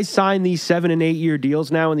 When guys sign these 7- and 8-year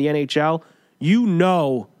deals now in the NHL, you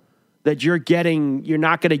know that you're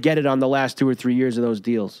not going to get it on the last 2 or 3 years of those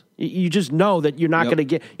deals. You just know that you're not going to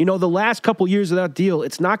get, the last couple years of that deal,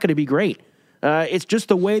 it's not going to be great. It's just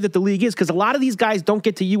the way that the league is, because a lot of these guys don't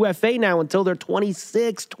get to UFA now until they're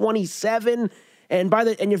 26, 27. And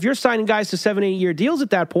if you're signing guys to 7, 8-year deals at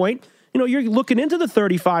that point, you're looking into the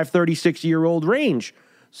 35, 36-year-old range.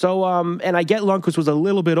 So, and I get Lundqvist was a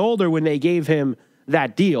little bit older when they gave him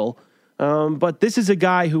that deal. But this is a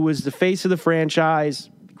guy who was the face of the franchise,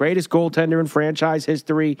 greatest goaltender in franchise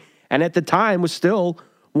history, and at the time was still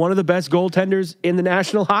one of the best goaltenders in the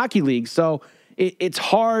National Hockey League. So it's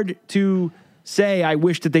hard to say, I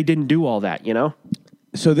wish that they didn't do all that,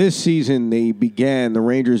 So this season, the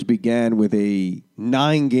Rangers began with a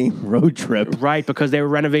 9-game road trip. Right, because they were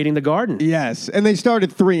renovating the Garden. Yes, and they started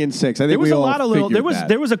 3-6. I think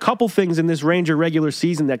there was a couple things in this Ranger regular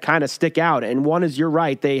season that kind of stick out, and one is, you're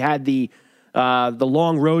right, they had the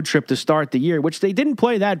long road trip to start the year, which they didn't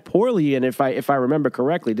play that poorly in, if I remember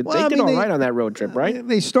correctly. They did all right on that road trip, right?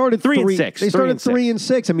 They started 3-6. They started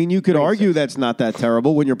 3-6. I mean, you could argue that's not that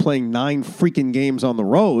terrible when you're playing 9 freaking games on the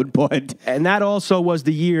road, but and that also was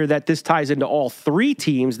the year that this ties into all 3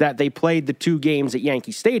 teams that they played the 2 games at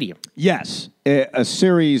Yankee Stadium. Yes, a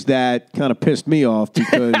series that kind of pissed me off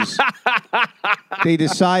because they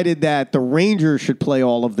decided that the Rangers should play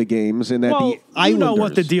all of the games and that the Islanders... you know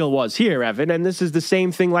what the deal was here, Evan, and this is the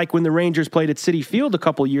same thing like when the Rangers played at Citi Field a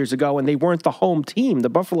couple years ago and they weren't the home team. The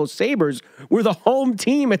Buffalo Sabres were the home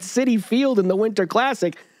team at Citi Field in the Winter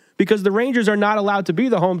Classic because the Rangers are not allowed to be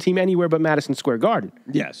the home team anywhere but Madison Square Garden.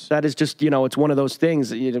 Yes. That is just, it's one of those things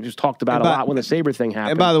that you just talked about a lot when the Sabre thing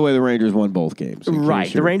happened. And by the way, the Rangers won both games.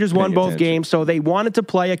 Right. The Rangers won both games, so they wanted to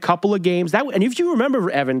play a couple of games. And if you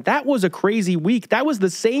remember, Evan, that was a crazy week. That was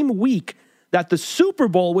the same week that the Super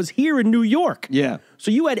Bowl was here in New York. Yeah.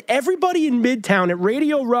 So you had everybody in Midtown at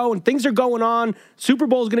Radio Row, and things are going on. Super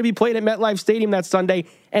Bowl is going to be played at MetLife Stadium that Sunday.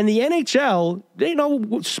 And the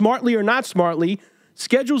NHL, smartly or not smartly,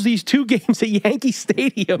 schedules these two games at Yankee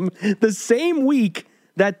Stadium the same week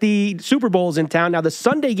that the Super Bowl is in town. Now, the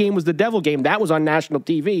Sunday game was the Devil game. That was on national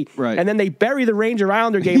TV. Right. And then they bury the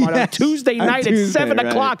Ranger-Islander game on a Tuesday night at 7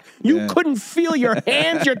 o'clock. You couldn't feel your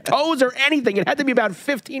hands, your toes, or anything. It had to be about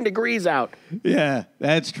 15 degrees out. Yeah,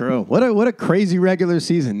 that's true. What a crazy regular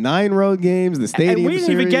season. 9 road games, the Stadium And we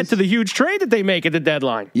didn't even get to the huge trade that they make at the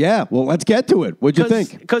deadline. Yeah, well, let's get to it. What'd you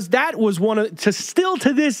think? Because that was still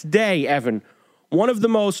to this day, Evan, one of the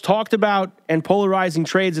most talked about and polarizing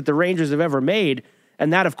trades that the Rangers have ever made.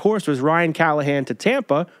 And that, of course, was Ryan Callahan to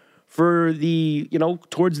Tampa for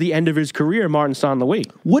towards the end of his career, Martin St. Louis.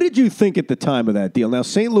 What did you think at the time of that deal? Now,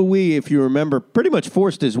 St. Louis, if you remember, pretty much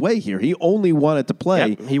forced his way here. He only wanted to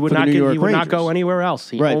play. He would not go anywhere else.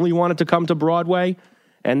 He only wanted to come to Broadway,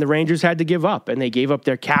 and the Rangers had to give up. And they gave up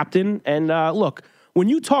their captain. And look, when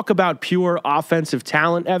you talk about pure offensive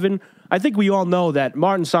talent, Evan, I think we all know that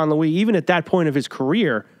Martin St. Louis, even at that point of his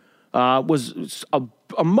career, was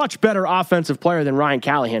a much better offensive player than Ryan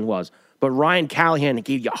Callahan was. But Ryan Callahan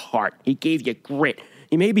gave you heart. He gave you grit.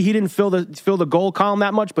 Maybe he didn't fill the goal column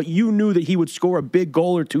that much, but you knew that he would score a big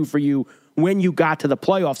goal or two for you when you got to the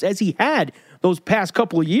playoffs, as he had those past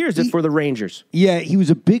couple of years for the Rangers. Yeah, he was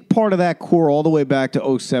a big part of that core all the way back to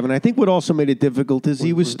 2007. I think what also made it difficult is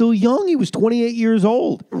he was still young. He was 28 years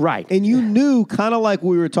old. Right. And you knew, kind of like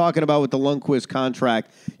we were talking about with the Lundqvist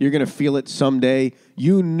contract, you're going to feel it someday.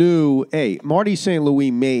 You knew, hey, Marty St.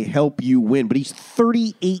 Louis may help you win, but he's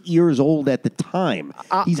 38 years old at the time.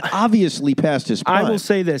 He's obviously past his prime. I will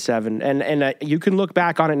say this, Evan, and you can look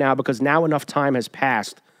back on it now because now enough time has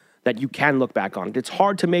passed that you can look back on it. It's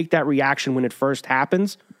hard to make that reaction when it first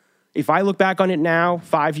happens. If I look back on it now,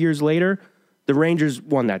 5 years later, the Rangers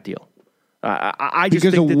won that deal. I just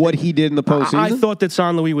because think of what he did in the postseason? I thought that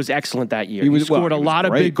St. Louis was excellent that year. He scored a lot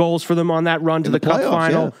of big goals for them on that run to the Cup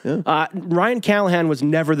final. Yeah. Ryan Callahan was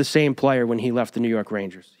never the same player when he left the New York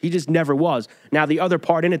Rangers. He just never was. Now, the other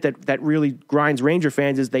part in it that really grinds Ranger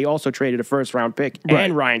fans is they also traded a first-round pick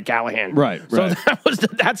and Ryan Callahan. Right. So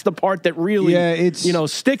that's the part that really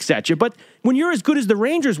sticks at you. But when you're as good as the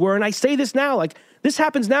Rangers were, and I say this now, like this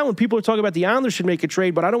happens now when people are talking about the Islanders should make a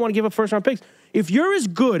trade, but I don't want to give up first-round picks. If you're as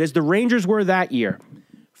good as the Rangers were that year,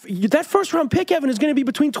 that first-round pick, Evan, is going to be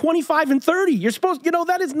between 25 and 30. You're supposed,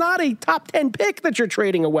 that is not a top 10 pick that you're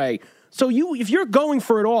trading away. So if you're going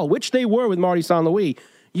for it all, which they were with Marty St. Louis,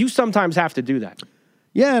 you sometimes have to do that.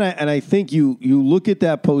 Yeah, and I think you look at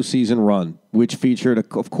that postseason run, which featured,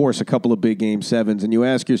 of course, a couple of big Game 7s, and you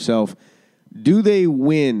ask yourself, do they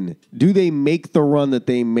win? Do they make the run that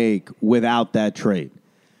they make without that trade?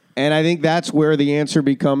 And I think that's where the answer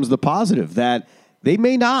becomes the positive, that they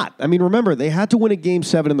may not. I mean, remember, they had to win a Game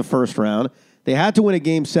 7 in the first round. They had to win a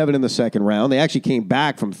Game 7 in the second round. They actually came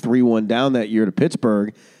back from 3-1 down that year to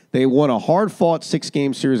Pittsburgh. They won a hard-fought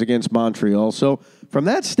 6-game series against Montreal. So from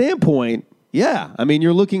that standpoint, yeah, I mean,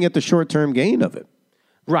 you're looking at the short-term gain of it.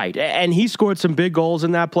 Right, and he scored some big goals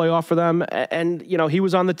in that playoff for them, and, he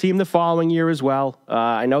was on the team the following year as well.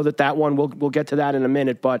 I know that one, we'll get to that in a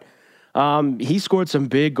minute, but he scored some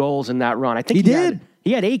big goals in that run. I think he did.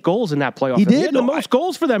 He had 8 goals in that playoff. He had the most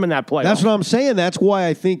goals for them in that playoff. That's what I'm saying. That's why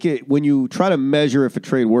I think when you try to measure if a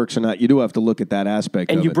trade works or not, you do have to look at that aspect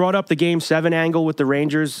of it. And you brought up the Game 7 angle with the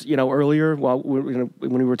Rangers, earlier, when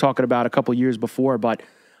we were talking about a couple years before, but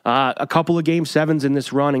a couple of Game 7s in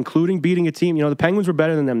this run, including beating a team. The Penguins were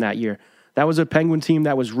better than them that year. That was a Penguin team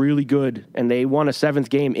that was really good, and they won a 7th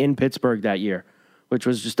game in Pittsburgh that year, which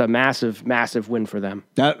was just a massive, massive win for them.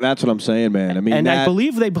 That's what I'm saying, man. I mean, I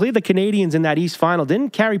believe they played the Canadians in that East Final.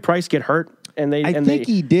 Didn't Carey Price get hurt? I think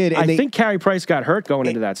he did. I think Carey Price got hurt going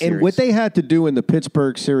into that series. And what they had to do in the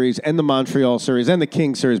Pittsburgh series and the Montreal series and the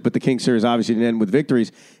King series, but the King series obviously didn't end with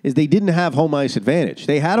victories, is they didn't have home ice advantage.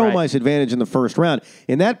 They had home ice advantage in the first round.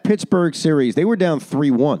 In that Pittsburgh series, they were down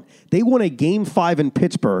 3-1. They won a Game 5 in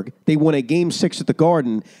Pittsburgh. They won a Game 6 at the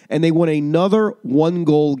Garden, and they won another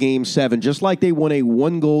 1-goal Game 7, just like they won a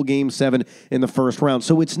 1-goal Game 7 in the first round.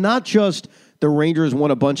 So it's not just the Rangers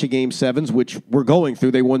won a bunch of Game 7s, which we're going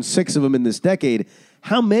through. They won 6 of them in this decade.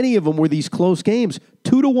 How many of them were these close games?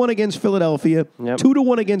 2-1 against Philadelphia,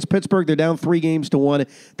 2-1 against Pittsburgh. They're down 3-1.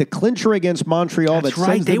 The clincher against Montreal That's that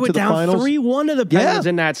right. sends They them were to the down finals. 3-1 to the Penguins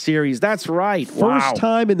in that series. That's right. First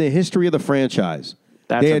time in the history of the franchise.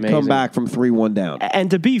 That's they had amazing. come back from 3-1 down.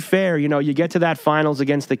 And to be fair, you get to that finals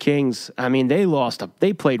against the Kings. I mean, they lost.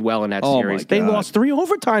 They played well in that series. They lost 3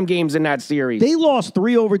 overtime games in that series. They lost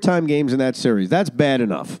 3 overtime games in that series. That's bad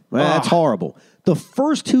enough. That's horrible. The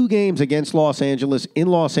first 2 games against Los Angeles, in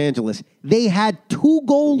Los Angeles, they had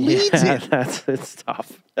 2-goal leads in. It's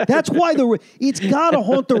tough. That's why it's got to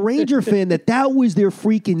haunt the Ranger fan that was their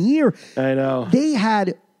freaking year. I know. They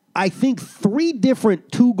had, I think, 3 different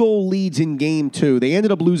 2-goal leads in Game 2. They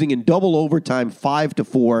ended up losing in double overtime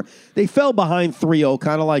 5-4. They fell behind 3-0,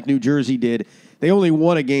 kind of like New Jersey did. They only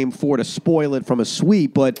won a Game 4 to spoil it from a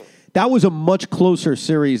sweep, but that was a much closer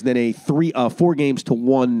series than a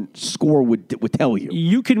 4-1 score would tell you.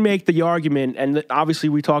 You can make the argument, and obviously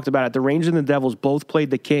we talked about it. The Rangers and the Devils both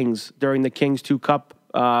played the Kings during the Kings 2 Cup,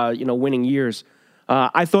 winning years.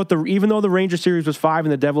 I thought even though the Rangers series was 5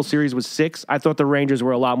 and the Devils series was 6, I thought the Rangers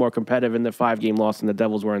were a lot more competitive in the 5-game loss than the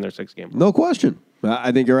Devils were in their 6-game. No question.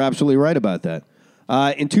 I think you're absolutely right about that.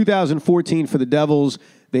 In 2014 for the Devils,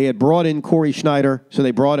 they had brought in Corey Schneider, so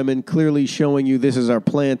they brought him in clearly showing you this is our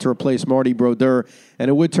plan to replace Marty Brodeur, and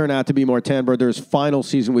it would turn out to be Martin Brodeur's final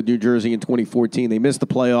season with New Jersey in 2014. They missed the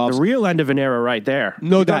playoffs. The real end of an era right there.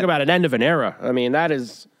 No doubt. Talk about an end of an era. I mean,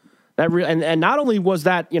 and not only was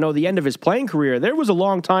that, the end of his playing career, there was a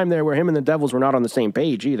long time there where him and the Devils were not on the same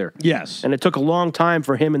page either. Yes. And it took a long time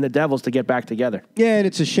for him and the Devils to get back together. Yeah, and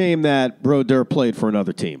it's a shame that Brodeur played for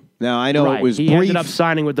another team. Now, I know it was he brief. ended up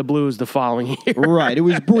signing with the Blues the following year. Right. It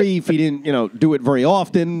was brief. He didn't, do it very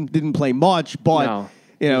often, didn't play much, but... No.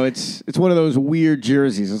 It's one of those weird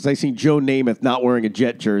jerseys. It's like seeing Joe Namath not wearing a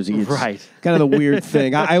Jet jersey. It's right. kind of the weird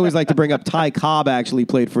thing. I always like to bring up Ty Cobb actually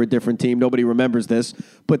played for a different team. Nobody remembers this,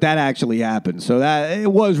 but that actually happened. So that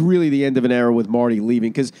it was really the end of an era with Marty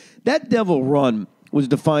leaving because that Devil run was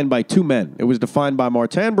defined by 2 men. It was defined by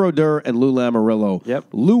Martin Brodeur and Lou Lamoriello. Yep.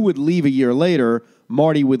 Lou would leave a year later.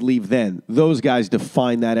 Marty would leave then. Those guys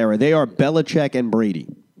defined that era. They are Belichick and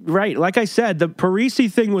Brady. Right. Like I said, the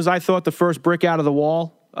Parisi thing was, I thought, the first brick out of the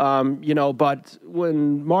wall. But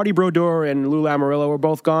when Marty Brodeur and Lou Lamoriello were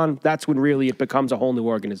both gone, that's when really it becomes a whole new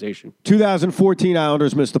organization. 2014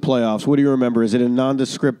 Islanders missed the playoffs. What do you remember? Is it a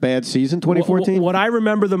nondescript bad season, 2014? What I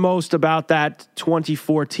remember the most about that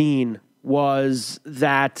 2014 was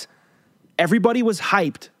that everybody was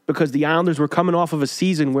hyped because the Islanders were coming off of a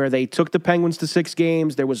season where they took the Penguins to 6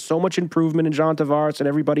 games. There was so much improvement in John Tavares and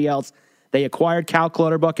everybody else. They acquired Cal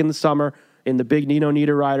Clutterbuck in the summer in the big Nino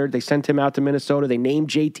Niederreiter. They sent him out to Minnesota. They named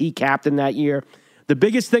JT captain that year. The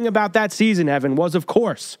biggest thing about that season, Evan, was, of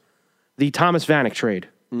course, the Thomas Vanek trade.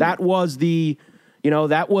 That was the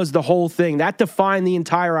whole thing. That defined the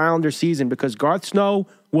entire Islander season because Garth Snow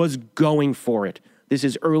was going for it. This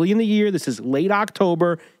is early in the year. This is late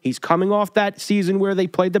October. He's coming off that season where they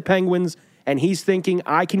played the Penguins, and he's thinking,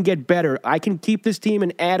 I can get better. I can keep this team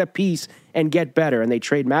and add a piece and get better. And they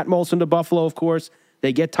trade Matt Molson to Buffalo, of course.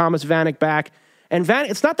 They get Thomas Vanek back. And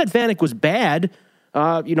it's not that Vanek was bad.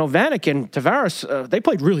 Vanek and Tavares, they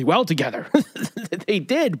played really well together. They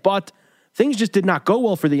did, but things just did not go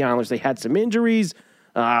well for the Islanders. They had some injuries.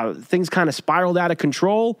 Things kind of spiraled out of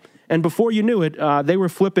control. And before you knew it, they were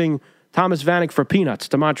flipping Thomas Vanek for peanuts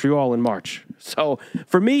to Montreal in March. So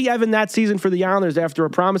for me, Evan, that season for the Islanders, after a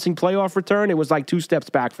promising playoff return, it was like 2 steps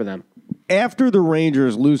back for them. After the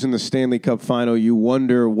Rangers losing the Stanley Cup final, you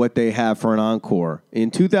wonder what they have for an encore.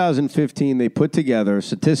 In 2015, they put together,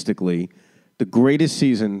 statistically, the greatest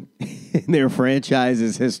season in their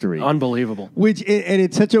franchise's history. Unbelievable. And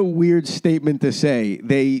it's such a weird statement to say.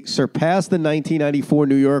 They surpassed the 1994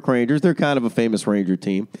 New York Rangers. They're kind of a famous Ranger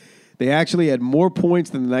team. They actually had more points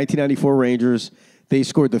than the 1994 Rangers. They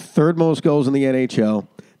scored the 3rd most goals in the NHL.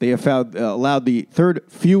 They have allowed the 3rd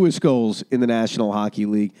fewest goals in the National Hockey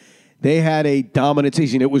League. They had a dominant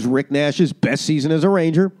season. It was Rick Nash's best season as a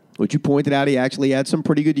Ranger, which you pointed out. He actually had some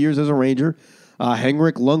pretty good years as a Ranger.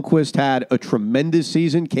 Henrik Lundqvist had a tremendous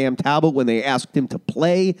season. Cam Talbot, when they asked him to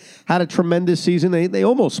play, had a tremendous season. They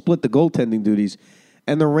almost split the goaltending duties.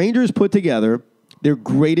 And the Rangers put together their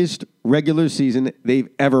greatest regular season they've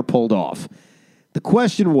ever pulled off. The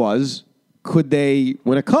question was, could they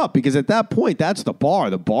win a cup? Because at that point, that's the bar.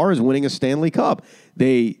 The bar is winning a Stanley Cup.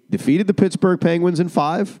 They defeated the Pittsburgh Penguins in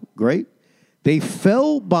 5. Great. They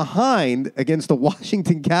fell behind against the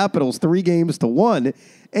Washington Capitals 3-1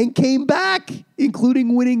 and came back,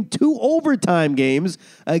 including winning 2 overtime games.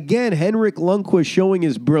 Again, Henrik Lundqvist showing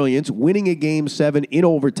his brilliance, winning a Game 7 in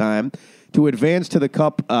overtime to advance to the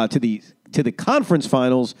cup to the conference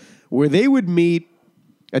finals, where they would meet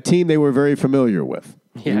a team they were very familiar with.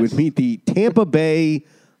 Yes. They would meet the Tampa Bay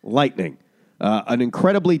Lightning, an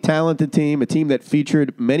incredibly talented team, a team that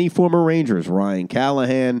featured many former Rangers, Ryan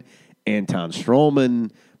Callahan, Anton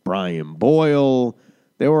Stroman, Brian Boyle.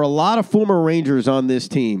 There were a lot of former Rangers on this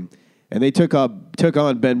team, and they took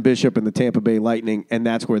on Ben Bishop and the Tampa Bay Lightning, and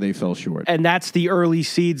that's where they fell short. And that's the early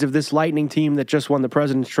seeds of this Lightning team that just won the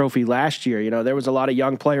President's Trophy last year. You know, there was a lot of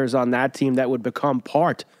young players on that team that would become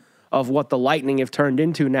part of what the Lightning have turned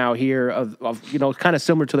into now here of you know, kind of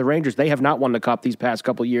similar to the Rangers. They have not won the Cup these past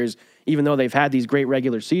couple of years, even though they've had these great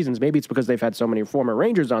regular seasons. Maybe it's because they've had so many former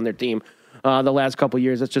Rangers on their team the last couple of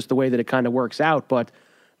years. That's just the way that it kind of works out. But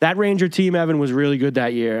that Ranger team, Evan, was really good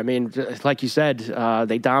that year. I mean, like you said,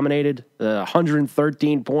 they dominated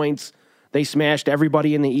 113 points. They smashed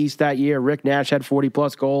everybody in the East that year. Rick Nash had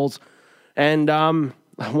 40-plus goals. And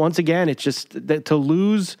once again, it's just to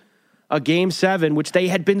lose a Game 7, which they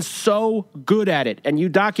had been so good at it, and you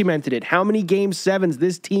documented it, how many Game 7s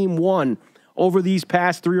this team won over these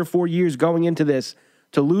past 3 or 4 years going into this,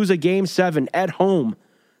 to lose a Game 7 at home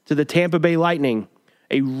to the Tampa Bay Lightning,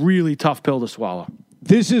 a really tough pill to swallow.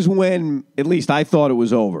 This is when, at least I thought it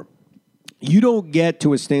was over. You don't get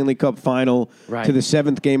to a Stanley Cup final, right, to the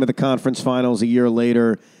 7th game of the conference finals a year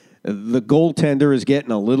later. The goaltender is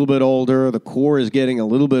getting a little bit older. The core is getting a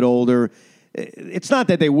little bit older. It's not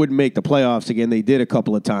that they wouldn't make the playoffs again. They did a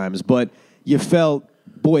couple of times. But you felt,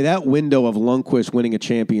 boy, that window of Lundqvist winning a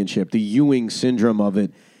championship, the Ewing syndrome of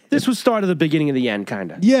it. This was start of the beginning of the end,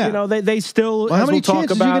 kind of. Yeah. You know, they still, well, how many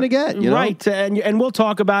chances are you going to get? You know? Right, and we'll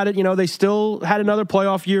talk about it. You know, they still had another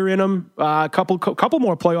playoff year in them, a couple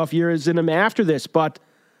more playoff years in them after this. But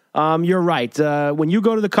you're right. When you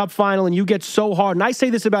go to the Cup final and you get so hard, and I say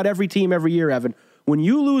this about every team every year, Evan, when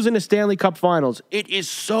you lose in the Stanley Cup finals, it is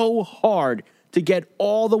so hard to get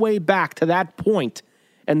all the way back to that point.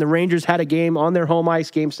 And the Rangers had a game on their home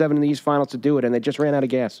ice, Game 7 in these finals to do it, and they just ran out of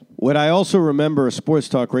gas. What I also remember, a sports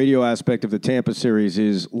talk radio aspect of the Tampa series,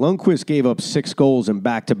 is Lundqvist gave up 6 goals in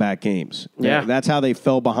back-to-back games. Yeah. That's how they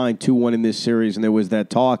fell behind 2-1 in this series, and there was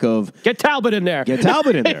that talk of... Get Talbot in there. Get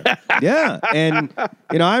Talbot in there. Yeah. And,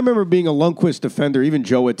 you know, I remember being a Lundqvist defender. Even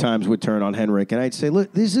Joe at times would turn on Henrik, and I'd say,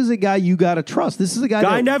 look, this is a guy you got to trust. This is a guy...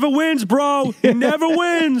 Guy never wins, bro. He never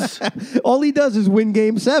wins. All he does is win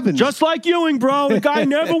Game 7. Just like Ewing, bro. The guy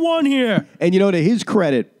never won here. And, you know, to his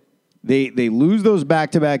credit, they lose those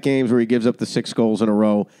back-to-back games where he gives up the 6 goals in a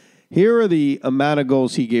row. Here are the amount of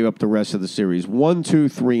goals he gave up the rest of the series. 1, 2,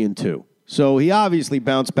 3, and 2. So he obviously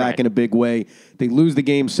bounced back in a big way. They lose the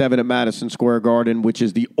Game 7 at Madison Square Garden, which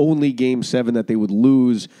is the only Game 7 that they would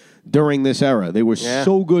lose during this era. They were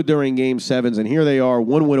so good during Game 7s, and here they are,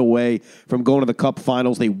 1 win away from going to the Cup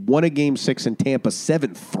Finals. They won a Game 6 in Tampa,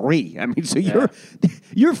 7-3. I mean, so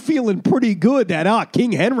you're feeling pretty good that,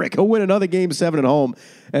 King Henrik, he'll win another Game 7 at home,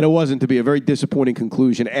 and it wasn't to be a very disappointing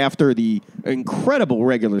conclusion after the incredible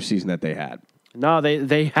regular season that they had. No,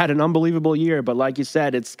 they had an unbelievable year, but like you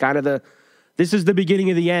said, it's kind of this is the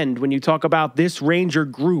beginning of the end when you talk about this Ranger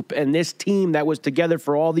group and this team that was together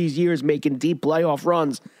for all these years making deep playoff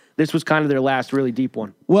runs. This was kind of their last really deep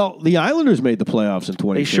one. Well, the Islanders made the playoffs in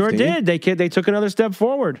 2015. They sure did. They took another step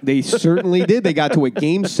forward. They certainly did. They got to a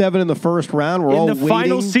Game 7 in the first round. We're all in the waiting.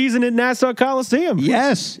 final season at Nassau Coliseum.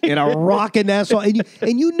 Yes, in a rockin' Nassau.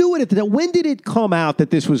 And you knew it at the... When did it come out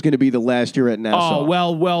that this was going to be the last year at Nassau?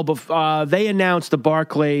 Oh, well, they announced the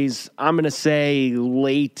Barclays, I'm going to say,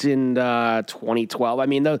 late in 2012. I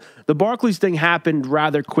mean, the Barclays thing happened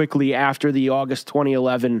rather quickly after the August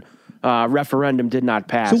 2011 referendum did not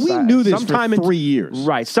pass. So we knew this for 3 years.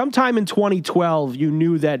 Right. Sometime in 2012, you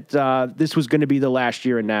knew that this was going to be the last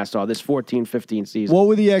year in Nassau, this 14-15 season. What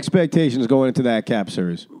were the expectations going into that Cap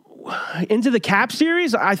series? Into the Cap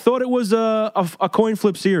series, I thought it was a coin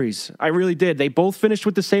flip series. I really did. They both finished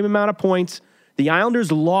with the same amount of points. The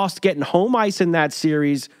Islanders lost getting home ice in that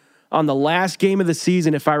series on the last game of the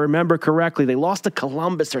season, if I remember correctly. They lost to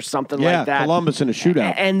Columbus or something like that. Yeah, Columbus in a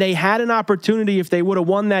shootout. And they had an opportunity. If they would have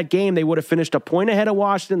won that game, they would have finished a point ahead of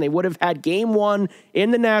Washington. They would have had Game 1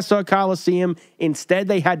 in the Nassau Coliseum. Instead,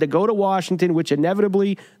 they had to go to Washington, which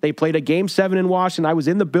inevitably they played a Game 7 in Washington. I was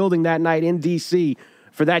in the building that night in D.C.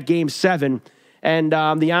 for that Game 7. And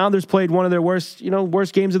the Islanders played one of their worst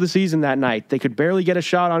games of the season that night. They could barely get a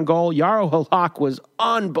shot on goal. Jaro Halak was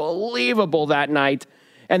unbelievable that night.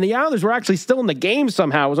 And the Islanders were actually still in the game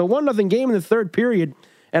somehow. It was a 1-0 game in the third period.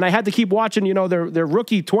 And I had to keep watching, their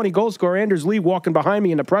rookie 20-goal scorer, Anders Lee, walking behind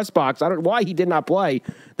me in the press box. I don't know why he did not play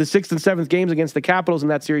the 6th and 7th games against the Capitals in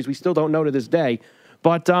that series. We still don't know to this day.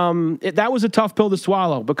 But that was a tough pill to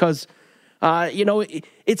swallow because,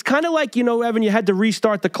 it's kind of like, Evan, you had to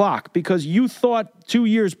restart the clock because you thought 2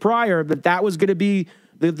 years prior that was going to be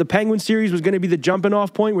the Penguin series was going to be the jumping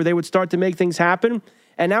off point where they would start to make things happen.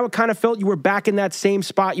 And now it kind of felt you were back in that same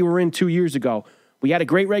spot you were in 2 years ago. We had a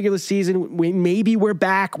great regular season. Maybe we're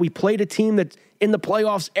back. We played a team that's in the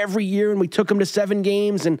playoffs every year, and we took them to 7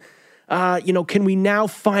 games. And, can we now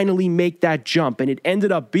finally make that jump? And it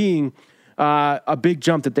ended up being a big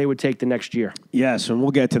jump that they would take the next year. Yes, and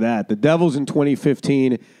we'll get to that. The Devils in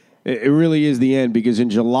 2015, it really is the end because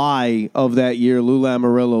in July of that year, Lou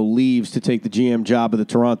Lamoriello leaves to take the GM job of the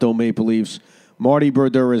Toronto Maple Leafs. Marty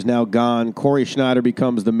Brodeur is now gone. Corey Schneider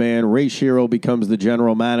becomes the man. Ray Shero becomes the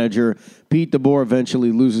general manager. Pete DeBoer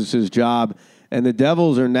eventually loses his job. And the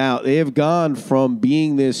Devils they have gone from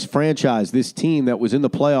being this franchise, this team that was in the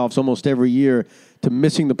playoffs almost every year, to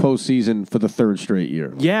missing the postseason for the 3rd straight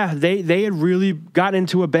year. Yeah, they had really got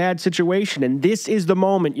into a bad situation. And this is the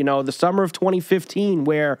moment, the summer of 2015,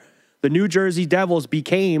 where the New Jersey Devils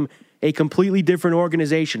became a completely different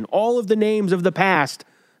organization. All of the names of the past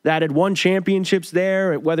that had won championships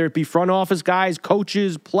there, whether it be front office guys,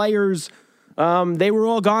 coaches, players, they were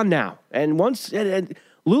all gone now. And once Lou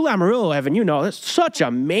Lamoriello, Evan, that's such a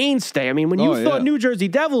mainstay. I mean, when you thought New Jersey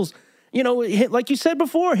Devils, like you said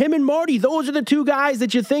before, him and Marty, those are the two guys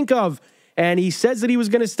that you think of. And he says that he was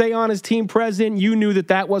going to stay on as team president. You knew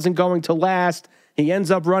that wasn't going to last. He ends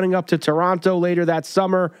up running up to Toronto later that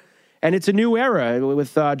summer. And it's a new era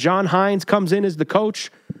with John Hines comes in as the coach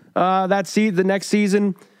the next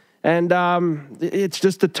season. And it's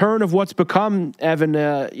just the turn of what's become, Evan,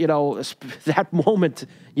 that moment.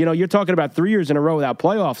 You're talking about 3 years in a row without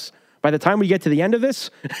playoffs. By the time we get to the end of this,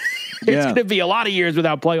 it's going to be a lot of years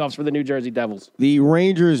without playoffs for the New Jersey Devils. The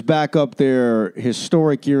Rangers back up their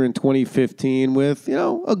historic year in 2015 with,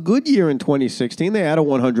 a good year in 2016. They had a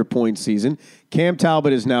 100-point season. Cam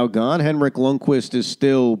Talbot is now gone. Henrik Lundqvist is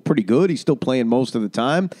still pretty good. He's still playing most of the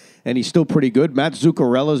time, and he's still pretty good. Matt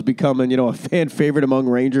Zuccarello is becoming, a fan favorite among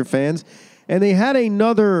Ranger fans. And they had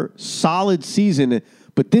another solid season,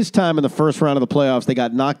 but this time in the first round of the playoffs, they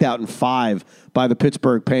got knocked out in 5 by the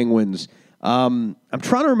Pittsburgh Penguins. I'm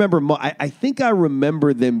trying to remember. I think I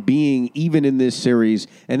remember them being even in this series,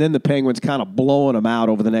 and then the Penguins kind of blowing them out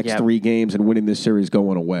over the next 3 games and winning this series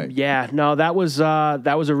going away. Yeah, no, that was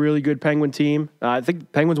a really good Penguin team. I think the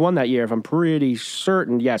Penguins won that year, if I'm pretty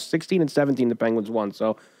certain. Yes, 16 and 17 the Penguins won.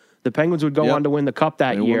 So the Penguins would go on to win the Cup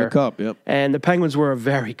that year. They won the Cup, yep. And the Penguins were a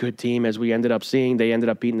very good team, as we ended up seeing. They ended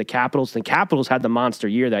up beating the Capitals. The Capitals had the monster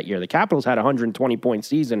year that year. The Capitals had a 120-point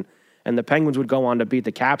season, and the Penguins would go on to beat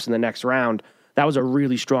the Caps in the next round. That was a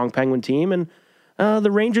really strong Penguin team, and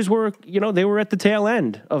the Rangers were, they were at the tail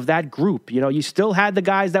end of that group. You still had the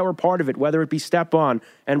guys that were part of it, whether it be Stepan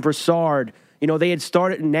and Brassard. They had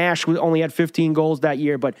started, Nash only had 15 goals that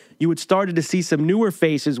year, but you had started to see some newer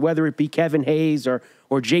faces, whether it be Kevin Hayes or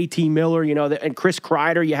JT Miller, and Chris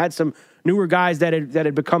Kreider. You had some newer guys that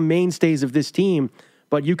had become mainstays of this team,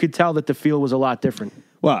 but you could tell that the field was a lot different.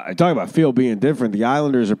 Well, I talk about field being different. The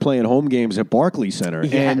Islanders are playing home games at Barclays Center.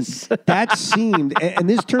 Yes. And that seemed, and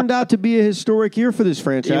this turned out to be a historic year for this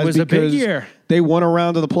franchise. It was a big year. They won a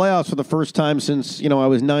round of the playoffs for the first time since, I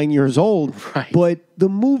was 9 years old. Right. But the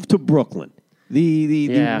move to Brooklyn, the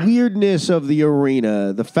weirdness of the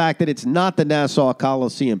arena, the fact that it's not the Nassau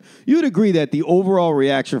Coliseum, you would agree that the overall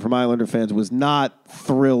reaction from Islander fans was not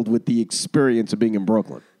thrilled with the experience of being in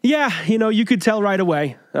Brooklyn. Yeah, you could tell right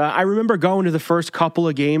away. I remember going to the first couple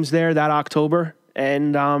of games there that October,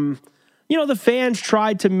 and, the fans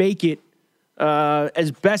tried to make it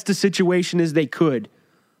as best a situation as they could.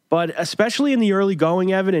 But especially in the early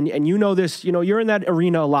going, Evan, and you know this, you're in that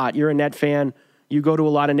arena a lot. You're a Net fan. You go to a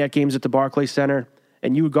lot of Net games at the Barclays Center,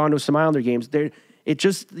 and you had gone to some Islander games. It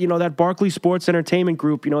just, that Barclays Sports Entertainment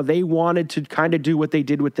Group, they wanted to kind of do what they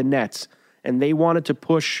did with the Nets, and they wanted to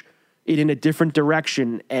push it in a different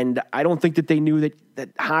direction. And I don't think that they knew that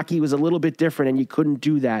hockey was a little bit different and you couldn't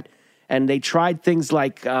do that. And they tried things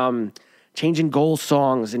like changing goal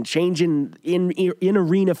songs and changing in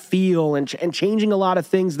arena feel and changing a lot of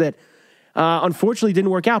things that unfortunately didn't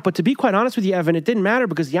work out. But to be quite honest with you, Evan, it didn't matter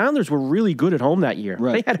because the Islanders were really good at home that year.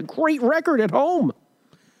 Right. They had a great record at home.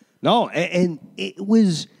 No, and it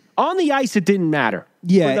was... On the ice, it didn't matter.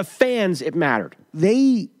 Yeah. For the fans, it mattered.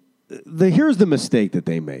 here's the mistake that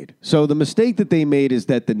they made. So the mistake that they made is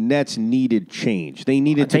that the Nets needed change. They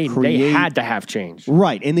needed to create. They had to have change.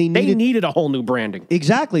 Right, and they needed a whole new branding.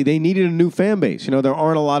 Exactly. They needed a new fan base. There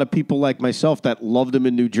aren't a lot of people like myself that loved them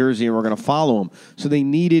in New Jersey and were going to follow them. So they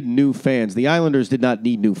needed new fans. The Islanders did not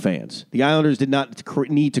need new fans. The Islanders did not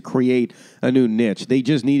need to create a new niche. They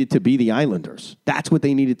just needed to be the Islanders. That's what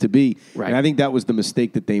they needed to be. Right. And I think that was the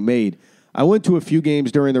mistake that they made. I went to a few games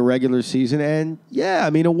during the regular season, and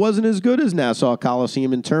it wasn't as good as Nassau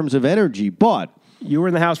Coliseum in terms of energy, but you were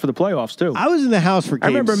in the house for the playoffs, too. I was in the house for Game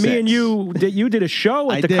 6. I remember me and you did a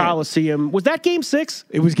show at the Coliseum. Was that Game 6?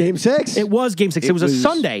 It was Game 6. It was Game 6. It was a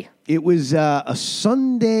Sunday. It was a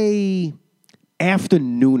Sunday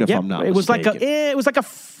afternoon, if I'm not mistaken. It was like a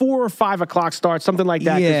 4 or 5 o'clock start, something like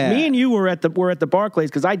that. Yeah. Me and you were at the Barclays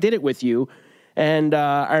because I did it with you. And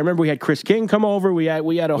I remember we had Chris King come over. We had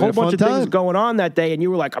a whole bunch of things going on that day. And you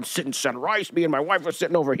were like, I'm sitting center ice. Me and my wife were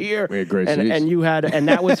sitting over here. We had great and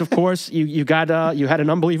that was, of course, you had an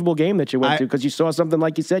unbelievable game that you went to because you saw something,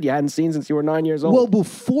 like you said, you hadn't seen since you were 9 years old. Well,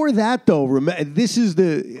 before that, though, this is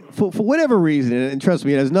for whatever reason, and trust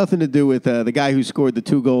me, it has nothing to do with the guy who scored the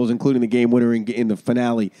 2 goals, including the game winner in the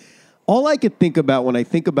finale. All I could think about when I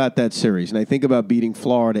think about that series and I think about beating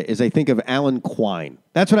Florida is I think of Alan Quine.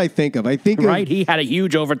 That's what I think of. He had a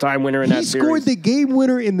huge overtime winner in that series. He scored the game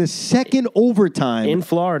winner in the second overtime. In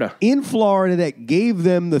Florida. That gave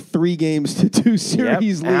them the 3-2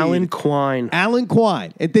 series lead. Alan Quine.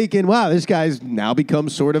 And thinking, wow, this guy's now become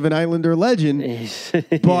sort of an Islander legend.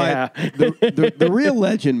 But the real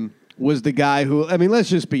legend was the guy who, let's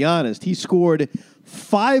just be honest, he scored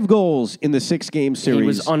 5 goals in the 6-game series. He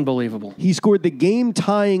was unbelievable. He scored the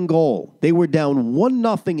game-tying goal. They were down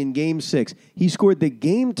 1-0 in Game 6. He scored the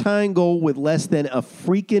game-tying goal with less than a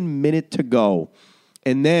freaking minute to go.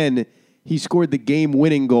 And then he scored the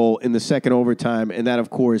game-winning goal in the second overtime, and that,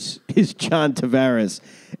 of course, is John Tavares.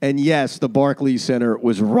 And yes, the Barclays Center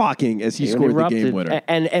was rocking as he scored the game winner.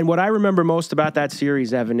 And what I remember most about that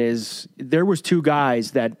series, Evan, is there was 2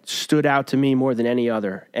 guys that stood out to me more than any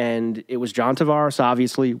other. And it was John Tavares,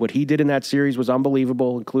 obviously. What he did in that series was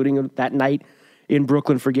unbelievable, including that night in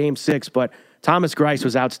Brooklyn for Game 6. But Thomas Greiss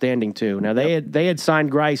was outstanding, too. Now, they had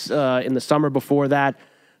signed Greiss in the summer before that.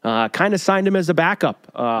 Kind of signed him as a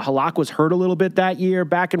backup. Halak was hurt a little bit that year,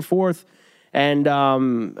 back and forth. And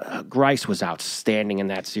Greiss was outstanding in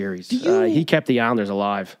that series. He kept the Islanders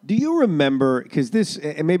alive. Do you remember, because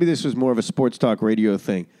maybe this was more of a sports talk radio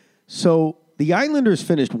thing. So the Islanders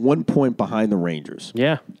finished 1 point behind the Rangers.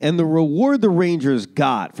 Yeah. And the reward the Rangers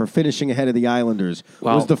got for finishing ahead of the Islanders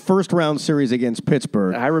was the first round series against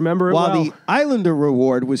Pittsburgh. I remember it While the Islander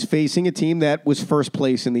reward was facing a team that was first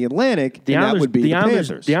place in the Atlantic, that would be the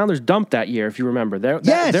Panthers. The Islanders dumped that year, if you remember.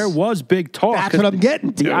 There was big talk. That's what I'm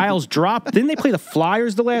getting to. The Isles dropped. Didn't they play the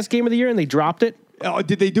Flyers the last game of the year and they dropped it? Oh,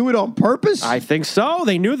 did they do it on purpose? I think so.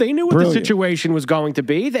 They knew what the situation was going to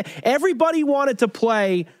be. Everybody wanted to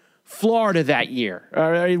play Florida that year,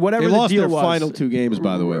 whatever they the lost deal their was. Final 2 games,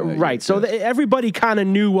 by the way. Right. So everybody kind of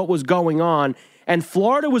knew what was going on, and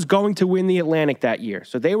Florida was going to win the Atlantic that year.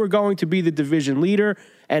 So they were going to be the division leader,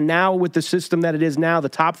 and now with the system that it is now, the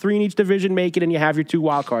top 3 in each division make it, and you have your 2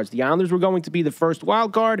 wild cards. The Islanders were going to be the first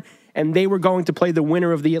wild card, and they were going to play the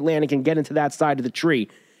winner of the Atlantic and get into that side of the tree.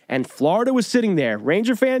 And Florida was sitting there.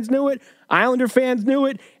 Ranger fans knew it. Islander fans knew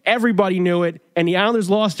it. Everybody knew it. And the Islanders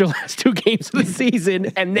lost their last 2 games of the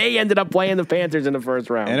season, and they ended up playing the Panthers in the first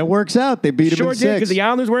round. And it works out. They beat them in 6. Sure did, because the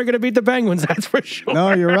Islanders weren't going to beat the Penguins, that's for sure.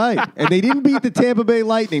 No, you're right. And they didn't beat the Tampa Bay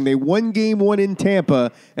Lightning. They won Game 1 in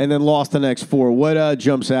Tampa and then lost the next 4. What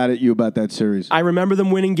jumps out at you about that series? I remember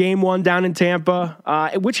them winning Game 1 down in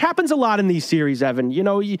Tampa, which happens a lot in these series, Evan.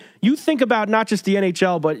 You think about not just the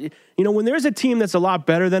NHL, but when there's a team that's a lot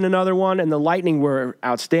better than another one, and the Lightning were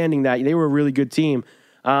outstanding they were a really good team.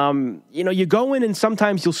 You go in and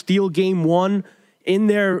sometimes you'll steal Game 1 in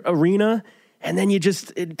their arena, and then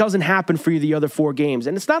it doesn't happen for you the other 4 games.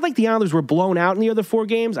 And it's not like the Islanders were blown out in the other 4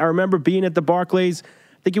 games. I remember being at the Barclays.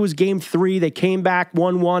 I think it was Game 3. They came back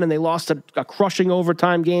 1-1, and they lost a crushing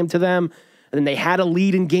overtime game to them. And then they had a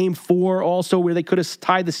lead in Game 4 also where they could have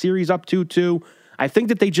tied the series up 2-2. I think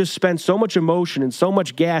that they just spent so much emotion and so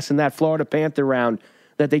much gas in that Florida Panther round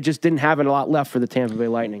that they just didn't have a lot left for the Tampa Bay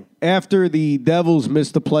Lightning. After the Devils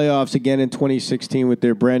missed the playoffs again in 2016 with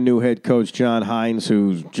their brand new head coach, John Hines,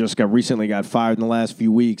 who just recently got fired in the last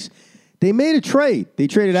few weeks, they made a trade. They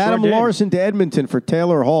traded Adam Larson to Edmonton for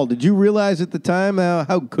Taylor Hall. Did you realize at the time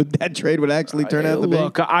how good that trade would actually turn out to be?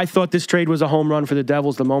 Look, I thought this trade was a home run for the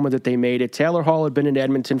Devils the moment that they made it. Taylor Hall had been in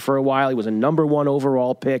Edmonton for a while. He was a number 1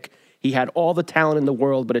 overall pick. He had all the talent in the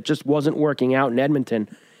world, but it just wasn't working out in Edmonton.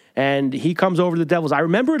 and he comes over to the Devils. I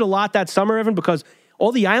remember it a lot that summer, Evan, because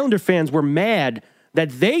all the Islander fans were mad that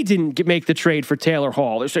they didn't make the trade for Taylor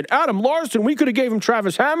Hall. They said, Adam Larsson, we could have gave him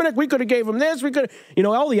Travis Hamonic, we could have gave him this,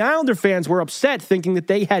 all the Islander fans were upset thinking that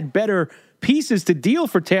they had better pieces to deal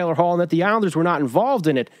for Taylor Hall and that the Islanders were not involved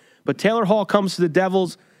in it. But Taylor Hall comes to the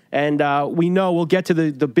Devils, and we know we'll get to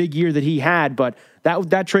the big year that he had, but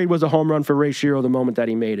that trade was a home run for Ray Shero the moment that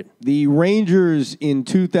he made it. The Rangers in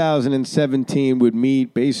 2017 would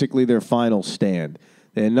meet basically their final stand.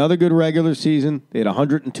 They had another good regular season. They had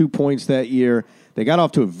 102 points that year. They got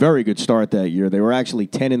off to a very good start that year. They were actually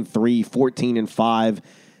 10-3, 14-5.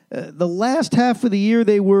 The last half of the year,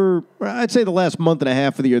 I'd say the last month and a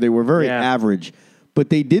half of the year, they were very average. But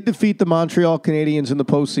they did defeat the Montreal Canadiens in the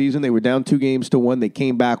postseason. They were down 2-1. They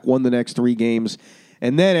came back, won the next 3 games.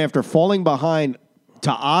 And then after falling behind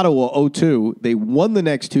to Ottawa 0-2, they won the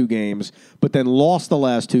next 2 games, but then lost the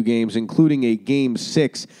last 2 games, including a Game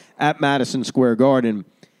 6 at Madison Square Garden.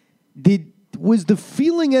 Was the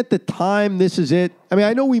feeling at the time, this is it? I mean,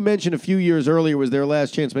 I know we mentioned a few years earlier was their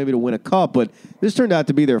last chance maybe to win a cup, but this turned out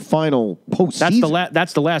to be their final postseason.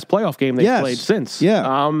 That's the last playoff game they've played since.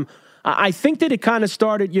 Yeah. I think that it kind of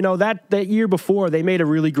started, that year before, they made a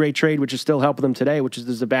really great trade, which is still helping them today, which is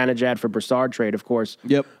the Zibanejad for Brassard trade, of course.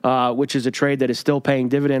 Yep. Which is a trade that is still paying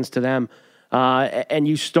dividends to them. And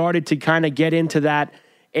you started to kind of get into that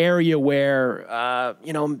area where,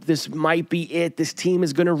 this might be it. This team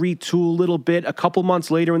is going to retool a little bit. A couple months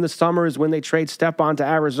later in the summer is when they trade Stepan to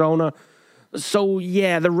Arizona. So,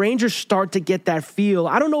 the Rangers start to get that feel.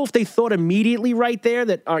 I don't know if they thought immediately right there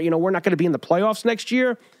that, we're not going to be in the playoffs next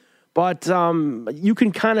year. But you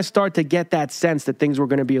can kind of start to get that sense that things were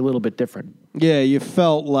going to be a little bit different. Yeah, you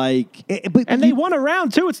felt like... they won a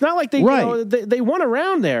round, too. It's not like they won a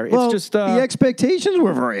round there. It's just... the expectations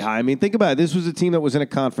were very high. I mean, think about it. This was a team that was in a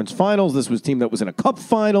conference finals. This was a team that was in a cup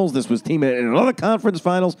finals. This was a team in another conference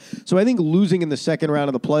finals. So I think losing in the second round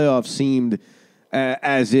of the playoffs seemed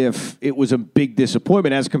as if it was a big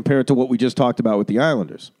disappointment as compared to what we just talked about with the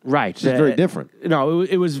Islanders. Right. It's very different. No,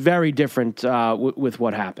 it was very different with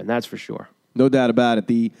what happened. That's for sure. No doubt about it.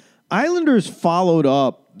 The Islanders followed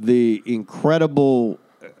up the incredible,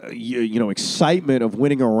 excitement of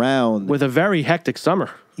winning a round with a very hectic summer.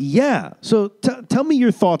 Yeah. So tell me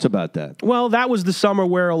your thoughts about that. Well, that was the summer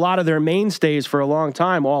where a lot of their mainstays for a long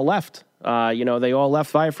time all left. They all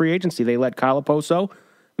left via free agency. They let Kyle Oposo,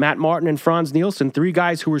 Matt Martin, and Franz Nielsen, 3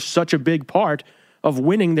 guys who were such a big part of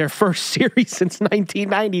winning their first series since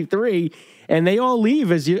 1993, and they all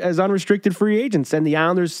leave as unrestricted free agents. And the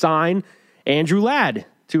Islanders sign Andrew Ladd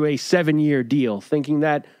to a 7-year deal, thinking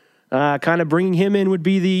that kind of bringing him in would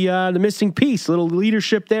be the missing piece, little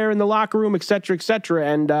leadership there in the locker room, et cetera, et cetera.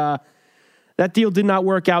 And that deal did not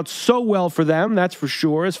work out so well for them, that's for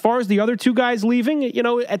sure. As far as the other 2 guys leaving,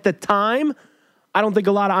 at the time, I don't think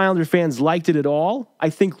a lot of Islander fans liked it at all. I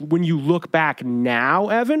think when you look back now,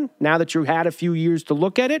 Evan, now that you had a few years to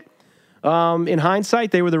look at it, in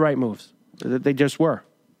hindsight, they were the right moves. They just were.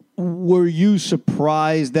 Were you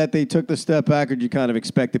surprised that they took the step back, or did you kind of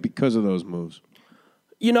expect it because of those moves?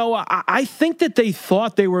 I think that they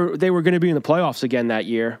thought they were going to be in the playoffs again that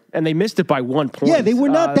year, and they missed it by 1 point. Yeah, they were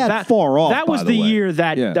not that far off. That was the year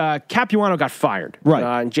that Capuano got fired